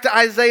 go back to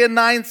Isaiah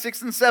 9,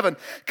 6, and 7.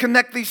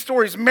 Connect these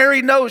stories.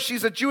 Mary knows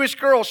she's a Jewish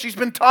girl. She's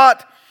been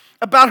taught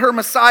about her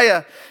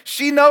Messiah.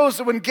 She knows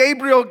that when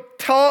Gabriel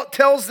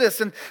tells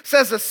this and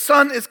says a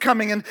son is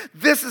coming and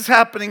this is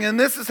happening and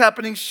this is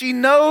happening, she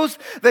knows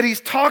that he's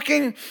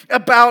talking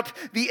about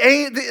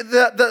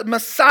the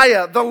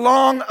Messiah, the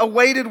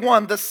long-awaited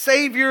one, the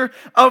Savior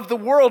of the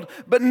world.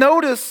 But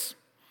notice,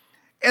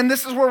 and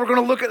this is where we're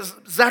going to look at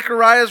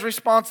Zechariah's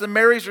response and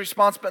Mary's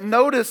response, but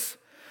notice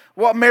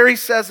what Mary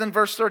says in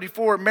verse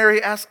 34.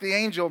 Mary asked the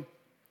angel,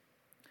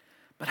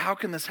 but how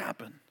can this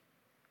happen?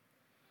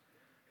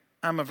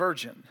 I'm a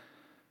virgin.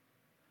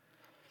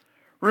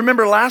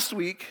 Remember last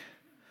week,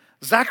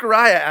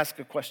 Zechariah asked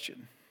a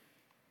question.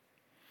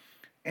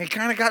 And he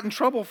kind of got in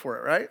trouble for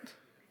it, right?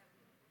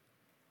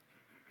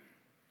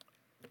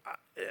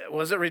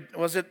 Was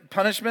it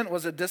punishment?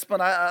 Was it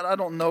discipline? I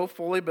don't know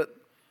fully, but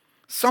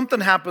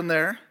something happened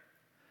there.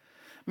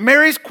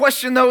 Mary's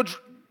question, though,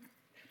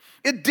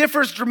 it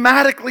differs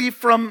dramatically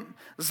from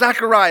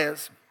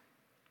Zechariah's.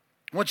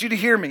 I want you to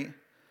hear me.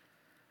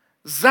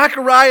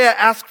 Zechariah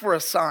asked for a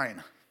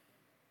sign.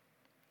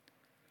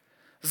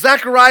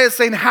 Zechariah is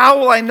saying, how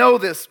will I know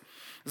this?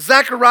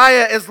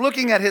 Zechariah is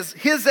looking at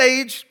his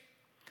age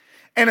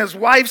and his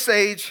wife's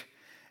age,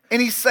 and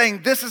he's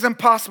saying, this is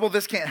impossible,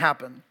 this can't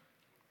happen.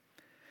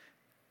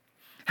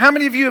 How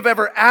many of you have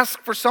ever asked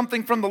for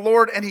something from the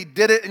Lord and he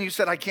did it and you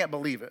said, I can't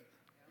believe it?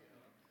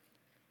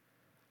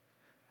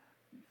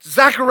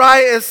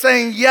 Zechariah is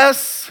saying,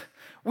 yes,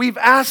 we've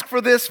asked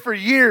for this for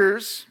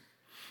years,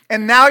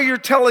 and now you're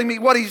telling me.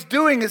 What he's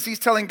doing is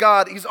he's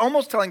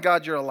almost telling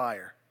God you're a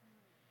liar.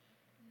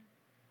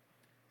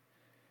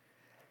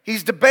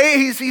 He's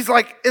debating, he's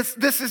like,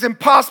 this is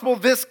impossible,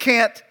 this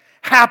can't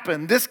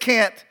happen, this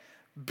can't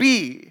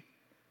be.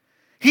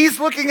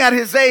 He's looking at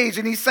his age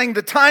and he's saying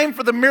the time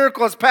for the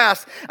miracle has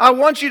passed. I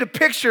want you to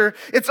picture,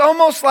 it's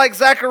almost like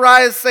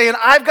Zechariah is saying,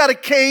 I've got a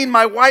cane,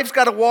 my wife's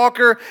got a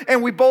walker,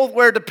 and we both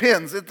wear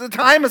Depends. The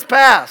time has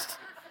passed.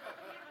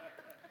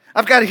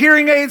 I've got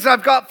hearing aids,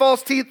 I've got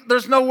false teeth,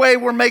 there's no way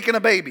we're making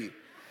a baby.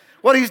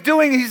 What he's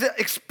doing, he's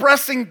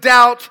expressing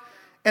doubt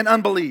and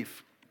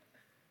unbelief.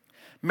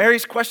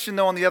 Mary's question,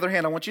 though, on the other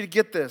hand, I want you to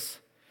get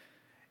this,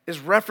 is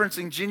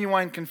referencing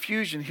genuine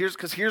confusion.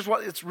 Here's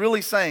what it's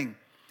really saying.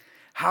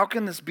 How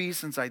can this be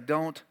since I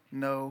don't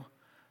know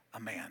a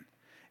man?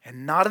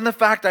 And not in the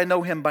fact I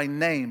know him by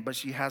name, but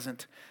she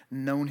hasn't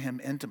known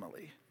him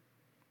intimately.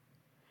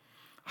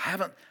 I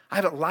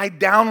haven't lied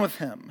down with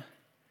him.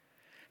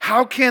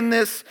 How can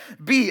this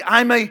be?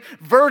 I'm a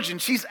virgin.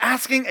 She's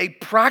asking a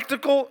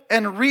practical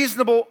and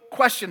reasonable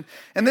question.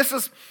 And this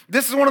is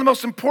one of the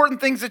most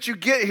important things that you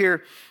get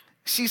here.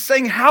 She's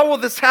saying, how will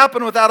this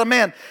happen without a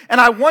man? And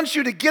I want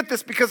you to get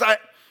this because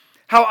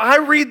how I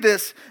read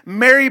this,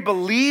 Mary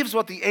believes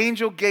what the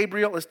angel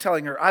Gabriel is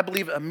telling her. I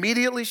believe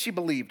immediately she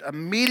believed,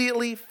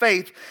 immediately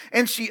faith,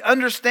 and she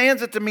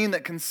understands it to mean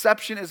that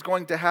conception is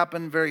going to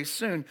happen very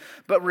soon.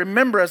 But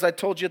remember, as I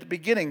told you at the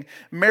beginning,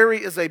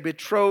 Mary is a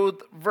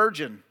betrothed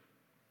virgin.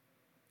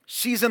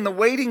 She's in the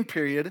waiting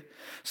period,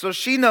 so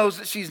she knows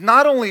that she's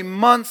not only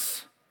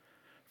months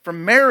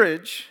from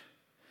marriage,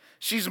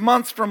 she's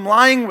months from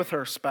lying with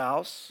her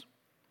spouse,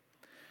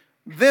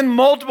 then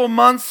multiple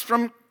months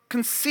from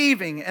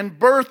conceiving and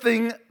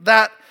birthing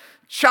that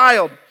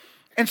child.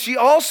 And she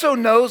also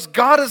knows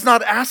God is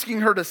not asking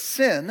her to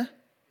sin.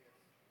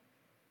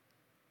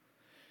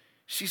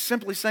 She's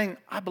simply saying,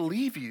 I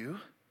believe you,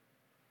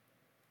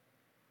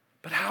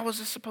 but how is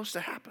this supposed to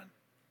happen?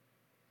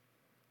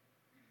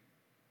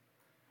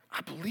 I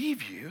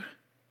believe you,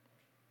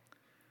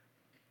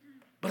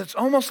 but it's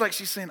almost like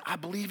she's saying, I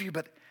believe you,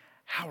 but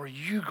how are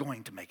you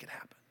going to make it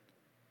happen?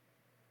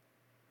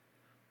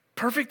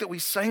 Perfect that we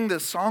sang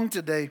this song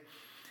today,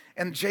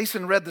 and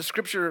Jason read the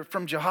scripture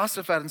from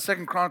Jehoshaphat in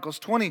 2 Chronicles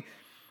 20,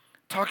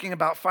 talking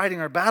about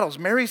fighting our battles.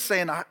 Mary's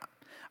saying,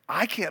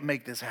 I can't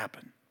make this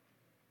happen.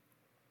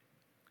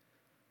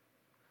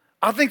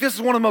 I think this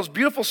is one of the most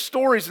beautiful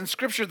stories in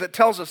scripture that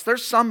tells us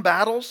there's some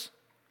battles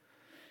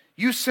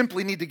you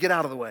simply need to get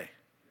out of the way.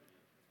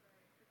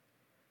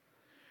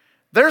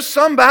 There's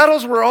some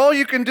battles where all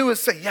you can do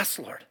is say, yes,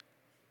 Lord.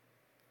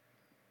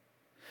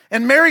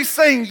 And Mary's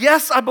saying,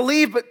 yes, I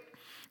believe, but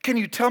can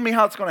you tell me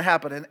how it's going to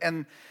happen?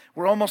 And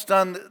we're almost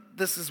done.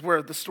 This is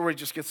where the story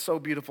just gets so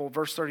beautiful.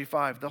 Verse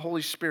 35, the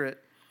Holy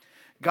Spirit,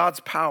 God's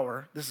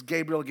power, this is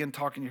Gabriel again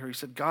talking to her. He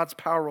said, God's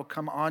power will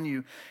come on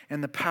you,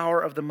 and the power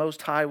of the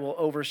Most High will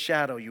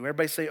overshadow you.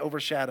 Everybody say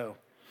overshadow.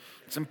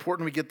 It's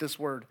important we get this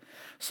word.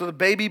 So the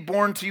baby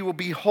born to you will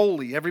be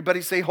holy.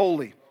 Everybody say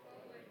holy.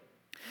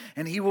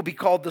 And he will be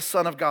called the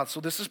Son of God. So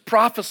this is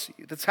prophecy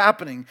that's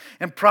happening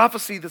and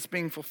prophecy that's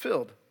being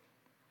fulfilled.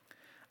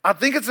 I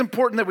think it's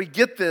important that we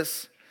get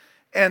this,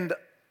 and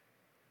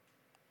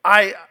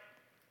I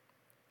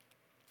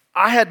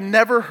had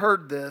never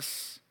heard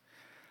this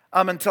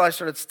until I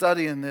started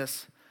studying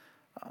this.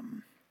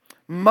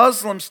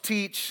 Muslims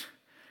teach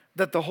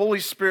that the Holy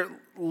Spirit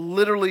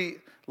literally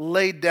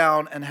laid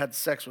down and had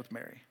sex with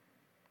Mary.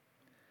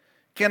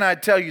 Can I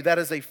tell you that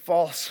is a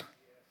false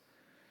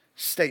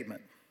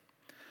statement?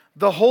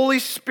 The Holy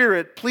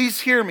Spirit,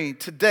 please hear me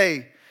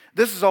today,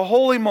 this is a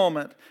holy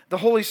moment. The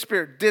Holy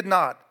Spirit did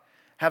not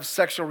have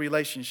sexual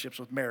relationships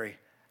with Mary,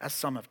 as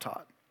some have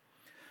taught.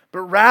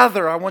 But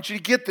rather, I want you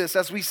to get this,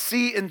 as we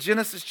see in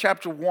Genesis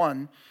chapter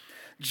 1,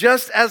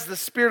 just as the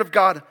Spirit of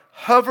God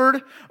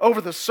hovered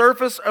over the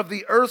surface of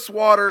the earth's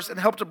waters and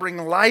helped to bring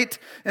light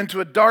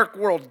into a dark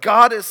world,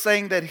 God is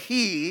saying that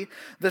He,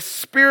 the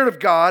Spirit of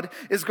God,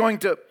 is going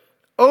to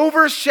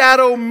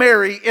overshadow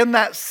Mary in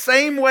that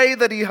same way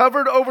that He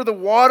hovered over the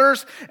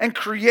waters and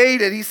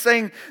created. He's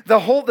saying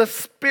the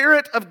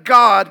Spirit of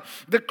God,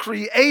 the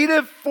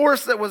creative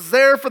force that was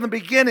there from the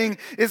beginning,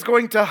 is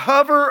going to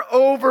hover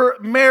over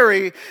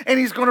Mary, and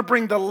He's going to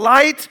bring the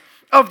light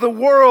of the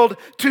world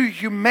to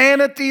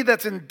humanity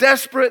that's in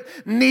desperate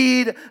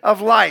need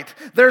of light.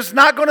 There's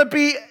not going to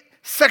be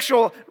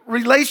sexual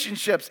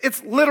relationships.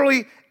 It's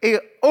literally a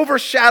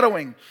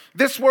overshadowing.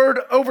 This word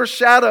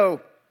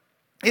overshadow,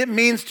 it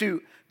means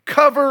to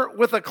cover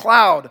with a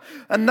cloud.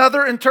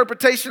 Another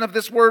interpretation of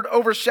this word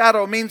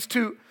overshadow means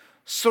to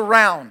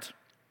surround,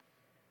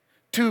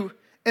 to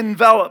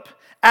envelop,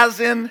 as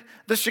in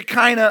the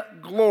Shekinah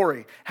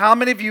glory. How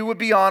many of you would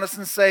be honest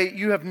and say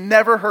you have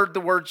never heard the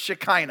word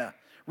Shekinah?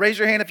 Raise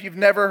your hand if you've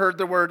never heard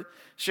the word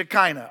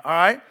Shekinah, all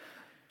right?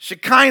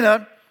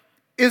 Shekinah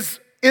is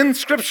in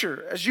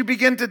Scripture. As you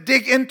begin to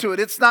dig into it,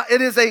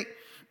 it is a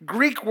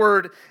Greek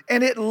word,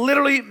 and it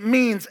literally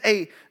means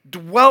a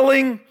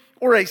dwelling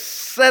or a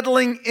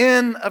settling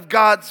in of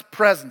God's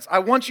presence. I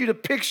want you to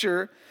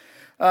picture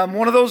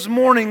one of those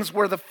mornings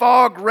where the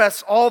fog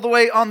rests all the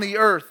way on the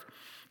earth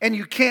and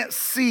you can't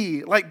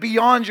see, like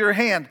beyond your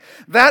hand.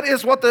 That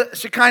is what the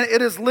Shekinah, it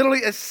is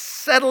literally a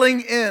settling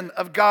in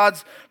of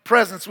God's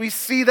presence. We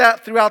see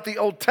that throughout the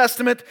Old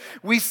Testament.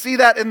 We see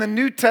that in the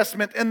New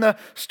Testament, in the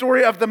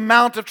story of the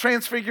Mount of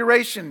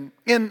Transfiguration,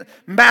 in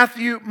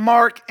Matthew,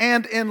 Mark,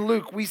 and in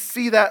Luke. We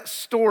see that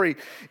story.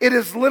 It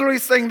is literally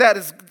saying that,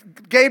 as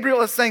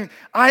Gabriel is saying,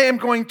 I am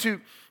going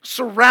to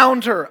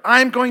surround her.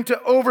 I'm going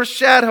to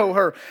overshadow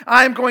her.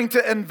 I'm going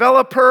to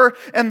envelop her,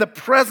 and the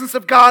presence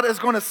of God is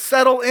going to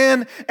settle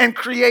in and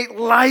create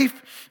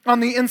life on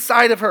the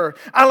inside of her.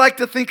 I like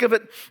to think of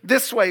it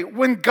this way.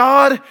 When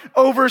God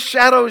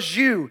overshadows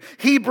you,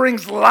 He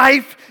brings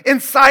life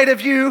inside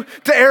of you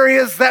to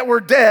areas that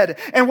were dead.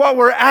 And what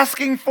we're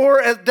asking for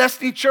at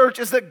Destiny Church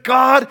is that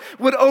God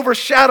would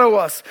overshadow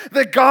us,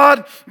 that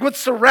God would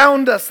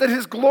surround us, that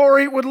His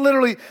glory would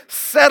literally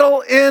settle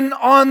in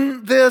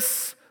on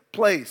this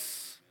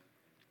place.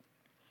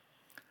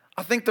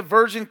 I think the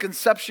virgin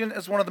conception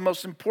is one of the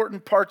most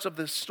important parts of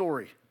this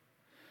story.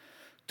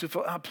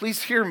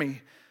 Please hear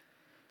me.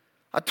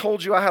 I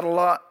told you I had a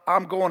lot.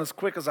 I'm going as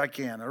quick as I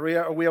can.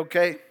 Are we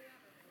okay?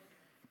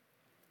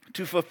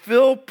 To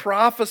fulfill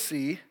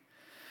prophecy,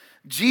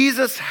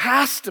 Jesus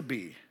has to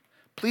be,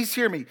 please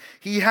hear me,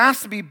 He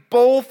has to be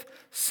both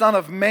Son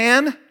of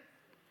Man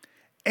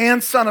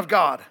and Son of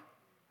God.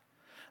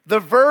 The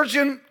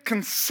virgin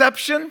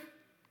conception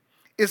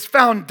is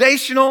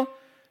foundational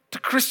to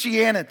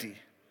Christianity.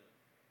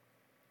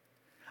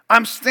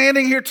 I'm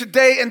standing here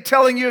today and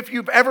telling you, if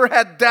you've ever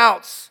had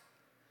doubts,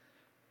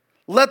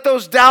 let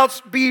those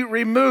doubts be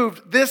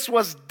removed. This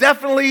was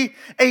definitely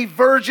a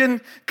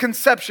virgin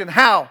conception.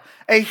 How?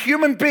 A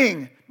human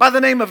being by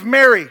the name of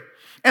Mary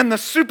and the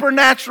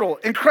supernatural,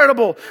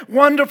 incredible,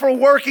 wonderful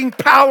working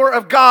power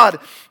of God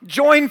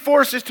joined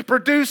forces to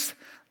produce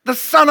the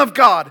Son of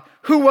God,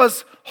 who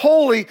was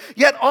holy,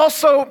 yet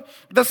also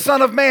the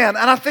Son of Man.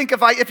 And I think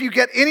if you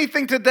get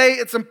anything today,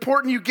 it's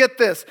important you get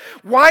this.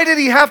 Why did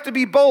He have to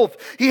be both?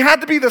 He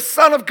had to be the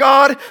Son of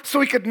God so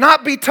He could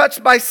not be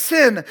touched by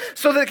sin,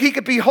 so that He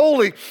could be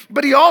holy.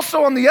 But He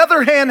also, on the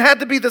other hand, had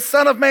to be the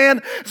Son of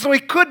Man so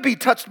He could be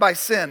touched by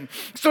sin.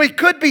 So He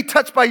could be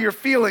touched by your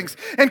feelings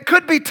and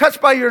could be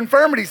touched by your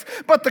infirmities.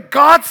 But the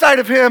God side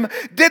of Him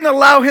didn't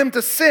allow Him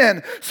to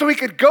sin. So He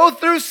could go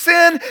through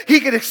sin, He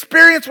could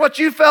experience what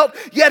you felt,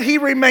 yet He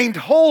remained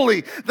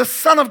holy, the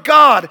Son of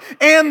God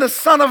and the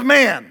Son of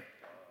Man.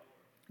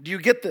 Do you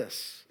get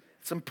this?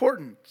 It's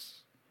important.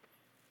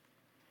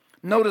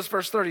 Notice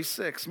verse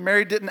 36.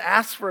 Mary didn't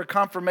ask for a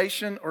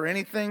confirmation or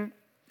anything,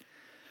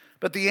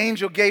 but the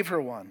angel gave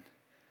her one.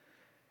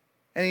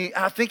 And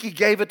I think he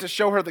gave it to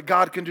show her that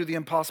God can do the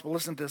impossible.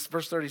 Listen to this,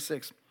 verse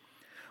 36.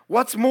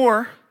 What's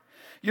more,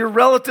 your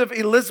relative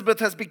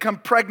Elizabeth has become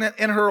pregnant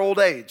in her old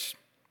age.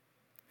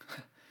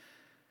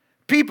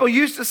 People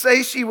used to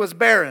say she was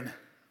barren.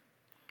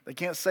 They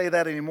can't say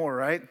that anymore,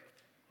 right?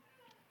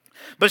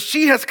 But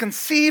she has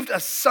conceived a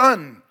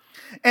son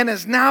and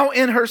is now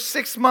in her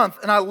 6th month.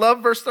 And I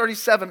love verse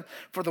 37,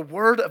 for the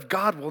word of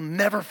God will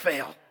never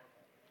fail.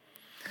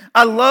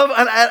 I love,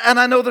 and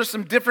I know there's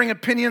some differing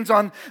opinions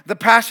on the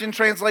Passion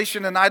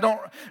Translation, and I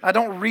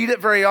don't read it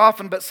very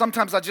often, but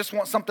sometimes I just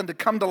want something to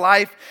come to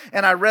life.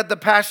 And I read the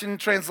Passion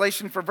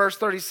Translation for verse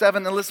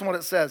 37, and listen what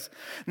it says.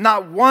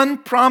 Not one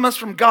promise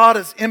from God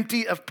is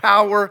empty of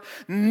power.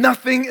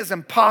 Nothing is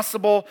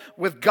impossible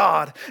with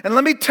God. And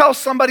let me tell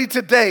somebody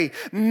today,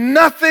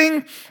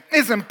 nothing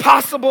is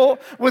impossible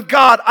with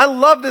God. I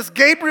love this.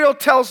 Gabriel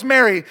tells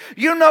Mary,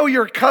 you know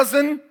your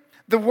cousin,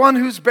 the one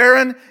who's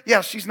barren?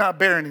 Yeah, she's not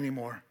barren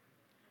anymore.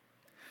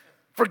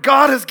 For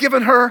God has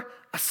given her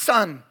a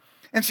son.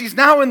 And she's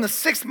now in the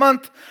 6th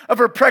month of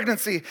her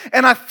pregnancy.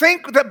 And I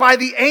think that by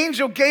the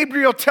angel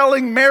Gabriel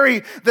telling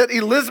Mary that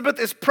Elizabeth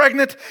is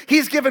pregnant,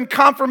 he's given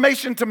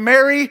confirmation to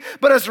Mary.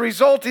 But as a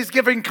result, he's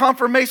giving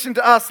confirmation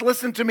to us.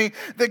 Listen to me.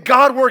 That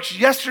God works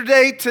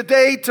yesterday,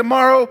 today,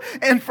 tomorrow,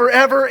 and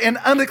forever in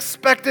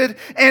unexpected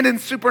and in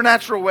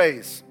supernatural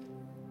ways.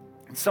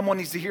 And someone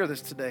needs to hear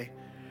this today.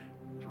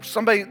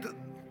 Somebody,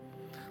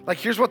 like,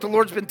 here's what the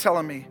Lord's been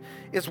telling me,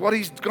 is what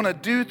He's going to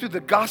do through the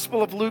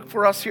Gospel of Luke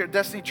for us here at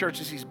Destiny Church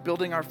is He's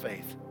building our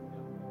faith.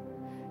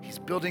 He's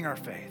building our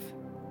faith.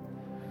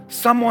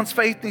 Someone's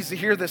faith needs to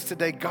hear this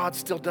today. God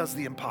still does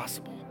the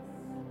impossible.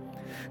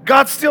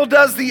 God still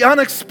does the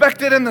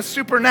unexpected and the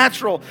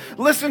supernatural.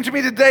 Listen to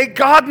me today.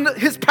 God,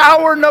 His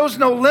power knows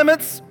no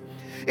limits.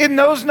 It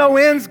knows no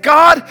ends.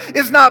 God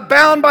is not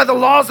bound by the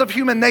laws of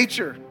human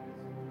nature.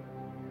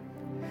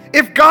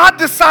 If God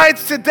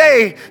decides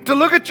today to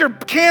look at your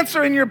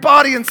cancer in your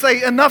body and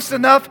say, enough's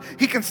enough,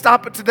 He can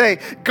stop it today.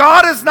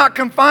 God is not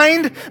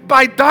confined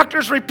by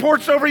doctors'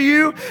 reports over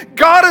you.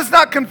 God is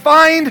not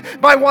confined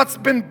by what's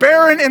been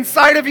barren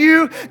inside of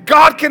you.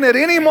 God can at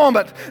any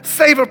moment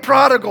save a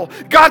prodigal.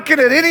 God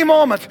can at any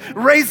moment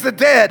raise the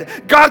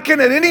dead. God can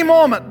at any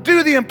moment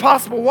do the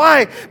impossible.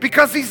 Why?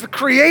 Because He's the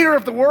creator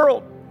of the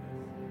world.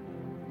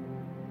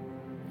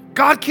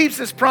 God keeps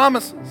his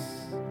promises.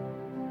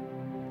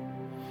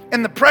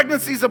 And the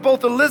pregnancies of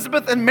both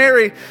Elizabeth and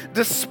Mary,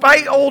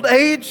 despite old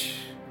age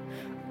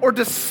or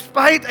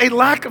despite a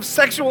lack of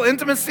sexual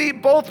intimacy,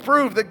 both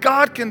prove that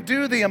God can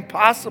do the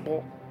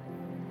impossible.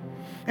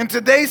 And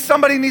today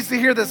somebody needs to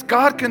hear this.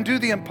 God can do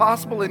the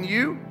impossible in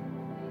you.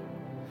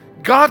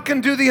 God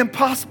can do the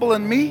impossible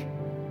in me.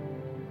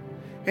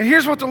 And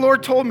here's what the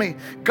Lord told me.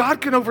 God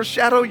can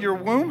overshadow your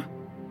womb.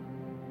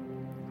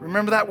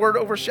 Remember that word,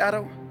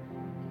 overshadow?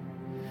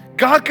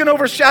 God can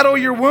overshadow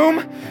your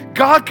womb.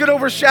 God can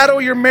overshadow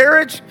your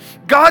marriage.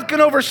 God can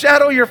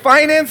overshadow your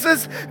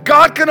finances.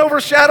 God can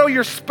overshadow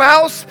your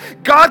spouse.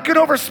 God can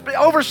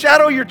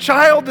overshadow your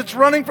child that's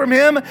running from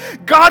him.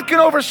 God can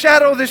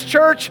overshadow this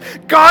church.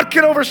 God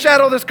can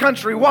overshadow this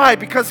country. Why?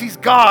 Because he's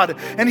God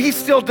and he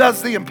still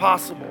does the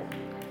impossible.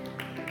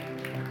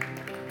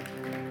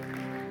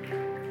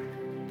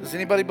 Does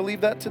anybody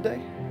believe that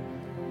today?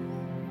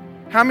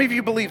 How many of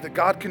you believe that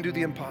God can do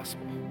the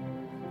impossible?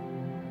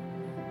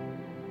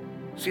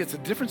 See, it's a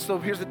difference though.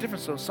 Here's the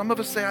difference though. Some of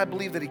us say, I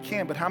believe that he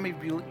can, but how many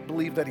of you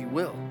believe that he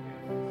will?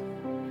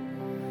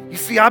 You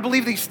see, I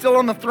believe that he's still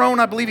on the throne.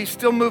 I believe he's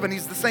still moving.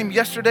 He's the same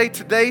yesterday,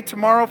 today,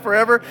 tomorrow,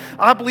 forever.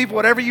 I believe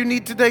whatever you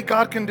need today,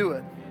 God can do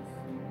it.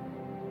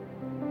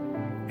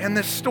 And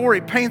this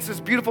story paints this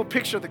beautiful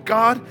picture that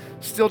God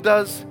still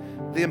does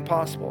the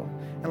impossible.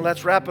 And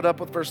let's wrap it up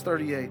with verse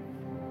 38.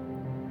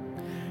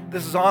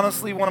 This is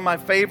honestly one of my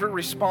favorite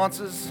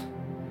responses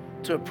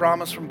to a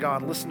promise from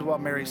God. Listen to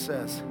what Mary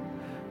says.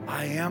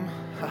 I am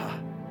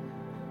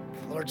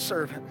the Lord's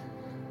servant.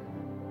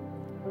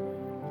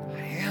 I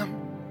am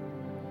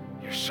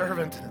your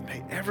servant, and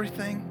may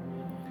everything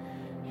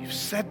you've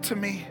said to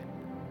me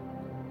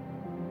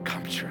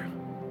come true.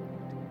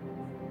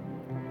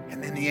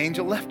 And then the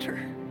angel left her.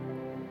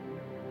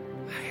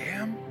 I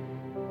am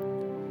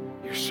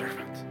your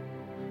servant.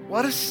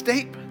 What a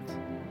statement.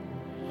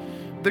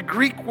 The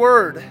Greek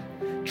word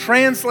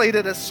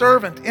translated as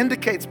servant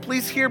indicates,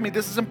 please hear me,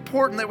 this is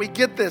important that we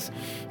get this.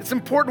 It's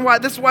important why,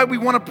 this is why we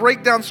want to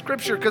break down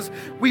scripture, because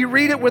we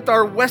read it with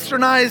our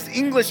westernized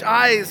English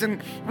eyes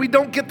and we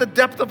don't get the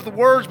depth of the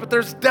words, but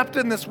there's depth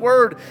in this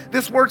word.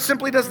 This word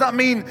simply does not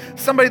mean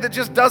somebody that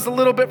just does a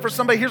little bit for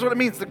somebody. Here's what it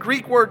means. The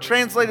Greek word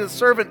translated as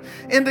servant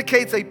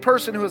indicates a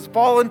person who has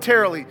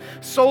voluntarily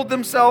sold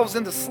themselves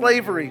into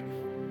slavery,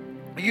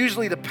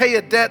 usually to pay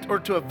a debt or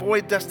to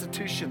avoid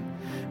destitution.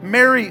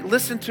 Mary,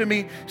 listen to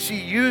me, she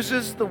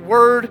uses the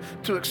word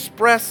to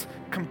express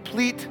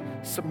complete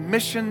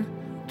submission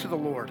to the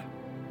Lord.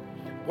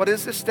 What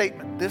is this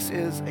statement? This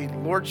is a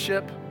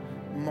lordship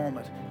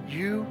moment.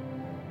 You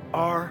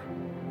are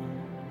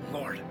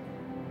Lord.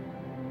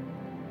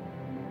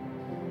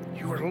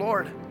 You are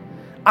Lord.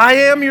 I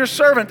am your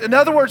servant. In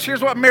other words,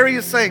 here's what Mary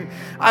is saying.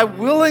 I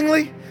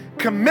willingly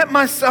commit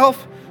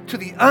myself to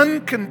the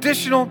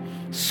unconditional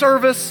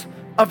service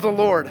of the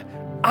Lord.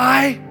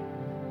 I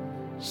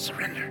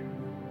surrender.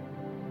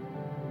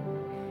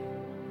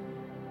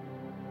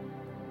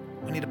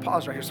 We need to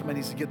pause right here. Somebody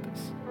needs to get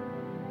this.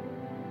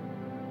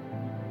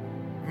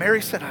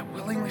 Mary said, I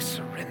willingly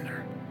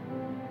surrender.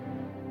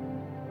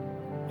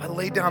 I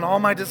lay down all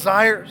my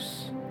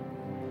desires,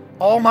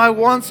 all my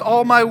wants,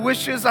 all my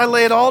wishes. I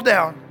lay it all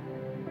down.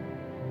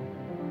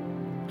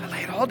 I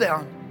lay it all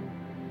down.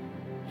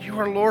 You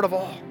are Lord of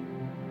all.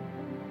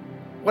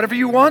 Whatever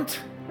you want,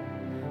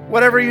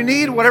 whatever you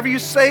need, whatever you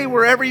say,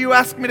 wherever you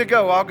ask me to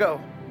go, I'll go.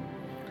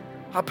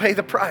 I'll pay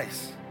the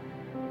price.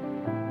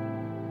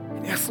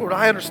 And yes, Lord,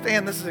 I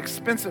understand this is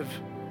expensive.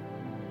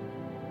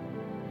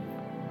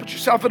 Put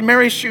yourself in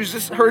Mary's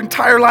shoes. Her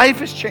entire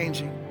life is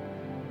changing.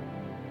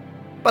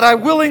 But I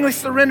willingly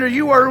surrender.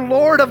 You are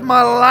Lord of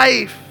my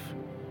life.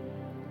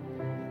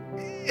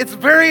 It's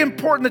very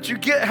important that you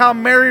get how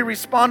Mary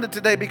responded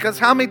today, because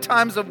how many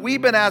times have we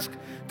been asked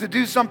to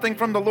do something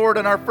from the Lord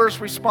and our first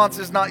response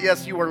is not,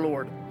 yes, you are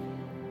Lord.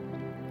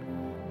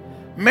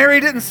 Mary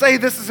didn't say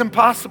this is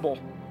impossible.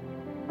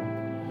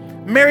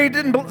 Mary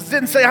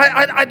didn't say,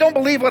 I don't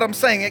believe what I'm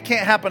saying. It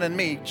can't happen in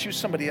me. Choose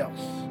somebody else.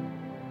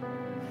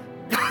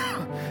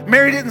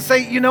 Mary didn't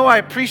say, I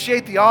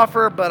appreciate the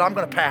offer, but I'm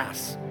going to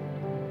pass.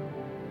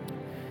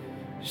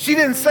 She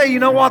didn't say,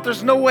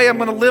 there's no way I'm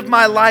going to live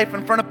my life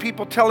in front of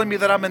people telling me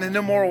that I'm an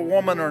immoral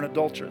woman or an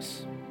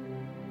adulteress.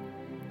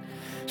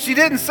 She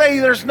didn't say,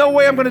 there's no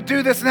way I'm going to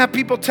do this and have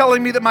people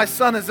telling me that my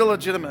son is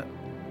illegitimate.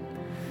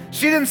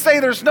 She didn't say,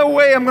 there's no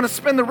way I'm going to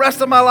spend the rest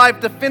of my life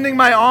defending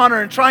my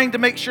honor and trying to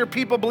make sure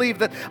people believe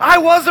that I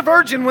was a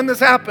virgin when this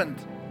happened.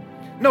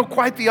 No,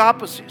 quite the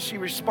opposite. She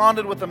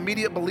responded with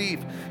immediate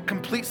belief,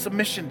 complete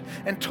submission,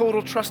 and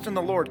total trust in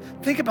the Lord.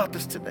 Think about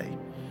this today.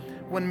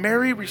 When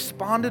Mary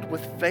responded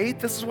with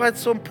faith, this is why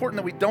it's so important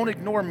that we don't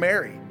ignore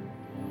Mary.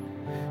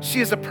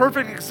 She is a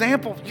perfect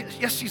example.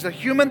 Yes, she's a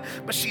human,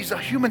 but she's a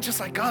human just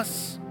like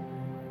us.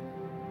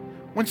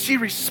 When she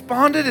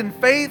responded in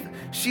faith,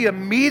 she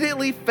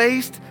immediately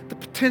faced the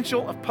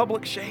potential of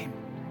public shame.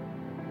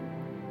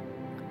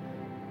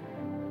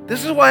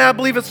 This is why I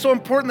believe it's so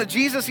important that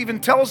Jesus even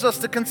tells us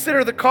to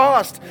consider the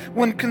cost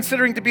when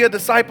considering to be a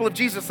disciple of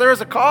Jesus. There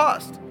is a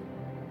cost.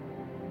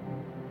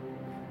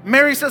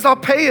 Mary says, I'll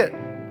pay it.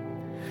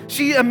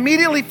 She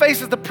immediately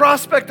faces the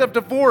prospect of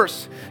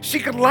divorce. She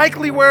could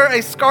likely wear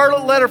a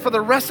scarlet letter for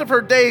the rest of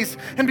her days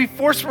and be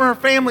forced from her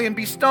family and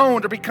be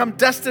stoned or become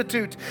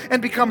destitute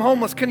and become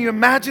homeless. Can you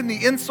imagine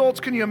the insults?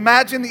 Can you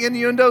imagine the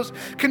innuendos?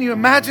 Can you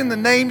imagine the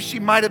names she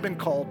might have been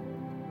called?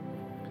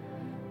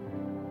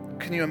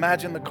 Can you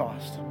imagine the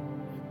cost?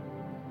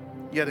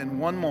 Yet in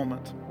one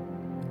moment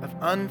of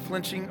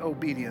unflinching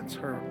obedience,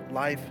 her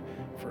life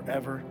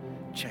forever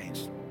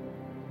changed.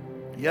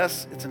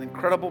 Yes, it's an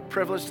incredible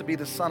privilege to be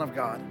the son of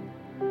God,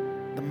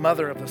 the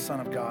mother of the Son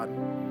of God,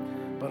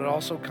 but it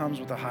also comes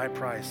with a high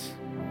price.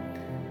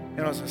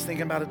 You know, as I was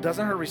thinking about it,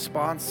 doesn't her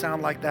response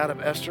sound like that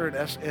of Esther in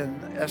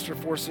Esther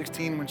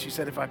 4:16 when she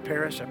said, if I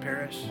perish, I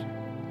perish?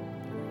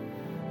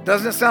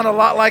 Doesn't it sound a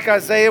lot like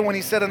Isaiah when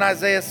he said in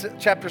Isaiah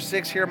chapter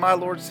 6, here, my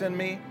Lord, send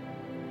me?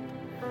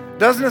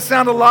 Doesn't it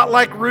sound a lot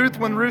like Ruth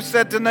when Ruth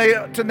said to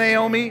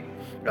Naomi,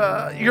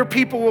 your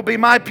people will be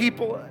my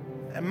people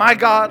and my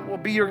God will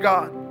be your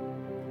God?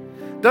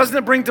 Doesn't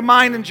it bring to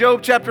mind in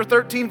Job chapter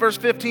 13, verse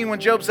 15, when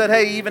Job said,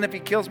 hey, even if he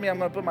kills me, I'm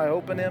going to put my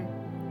hope in him?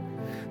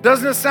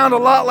 Doesn't it sound a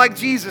lot like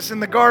Jesus in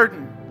the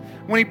garden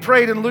when he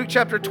prayed in Luke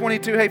chapter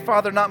 22, hey,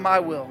 Father, not my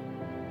will,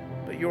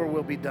 but your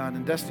will be done?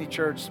 And Destiny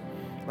Church,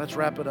 let's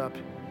wrap it up.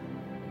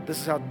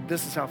 This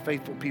is how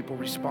faithful people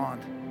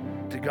respond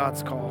to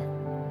God's call.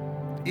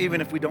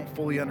 Even if we don't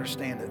fully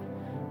understand it,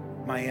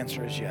 my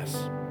answer is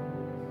yes.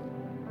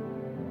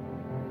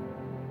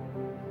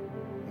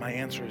 My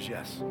answer is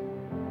yes.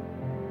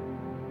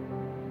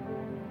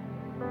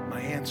 My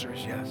answer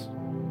is yes.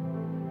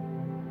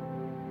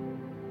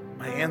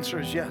 My answer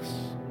is yes.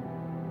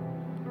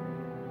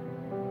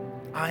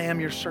 I am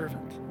your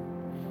servant.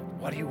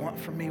 What do you want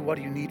from me? What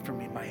do you need from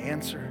me? My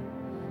answer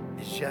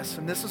is yes.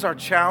 And this is our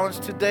challenge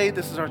today.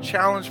 This is our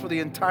challenge for the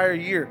entire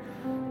year.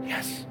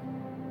 Yes.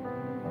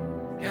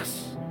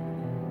 Yes.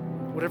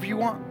 Whatever you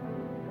want.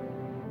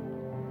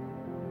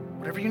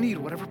 Whatever you need,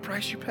 whatever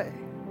price you pay,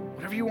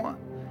 whatever you want,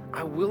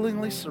 I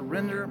willingly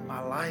surrender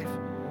my life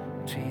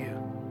to you.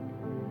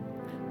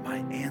 My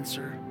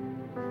answer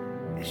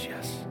is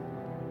yes.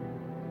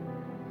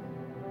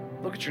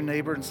 Look at your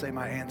neighbor and say,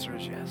 my answer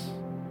is yes.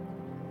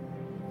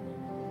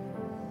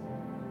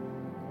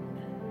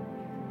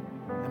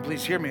 And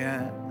please hear me.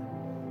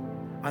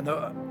 I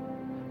know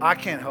I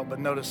can't help but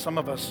notice some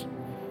of us,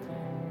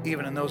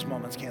 even in those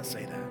moments, can't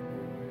say that.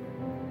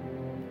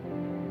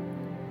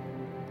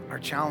 Our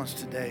challenge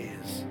today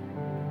is,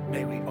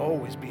 may we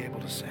always be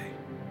able to say,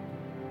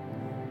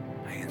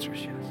 my answer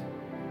is yes.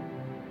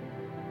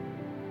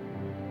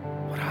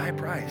 What a high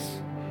price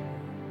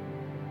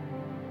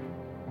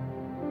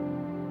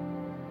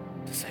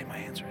to say my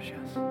answer is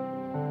yes.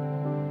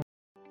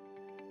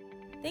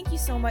 Thank you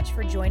so much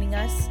for joining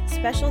us.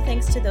 Special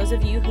thanks to those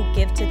of you who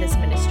give to this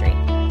ministry.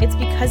 It's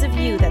because of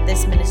you that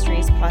this ministry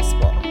is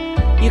possible.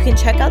 You can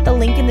check out the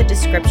link in the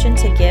description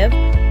to give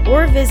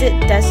or visit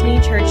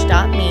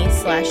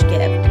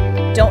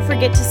destinychurch.me/give. Don't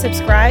forget to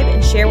subscribe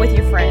and share with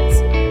your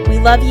friends. We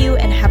love you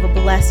and have a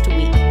blessed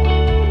week.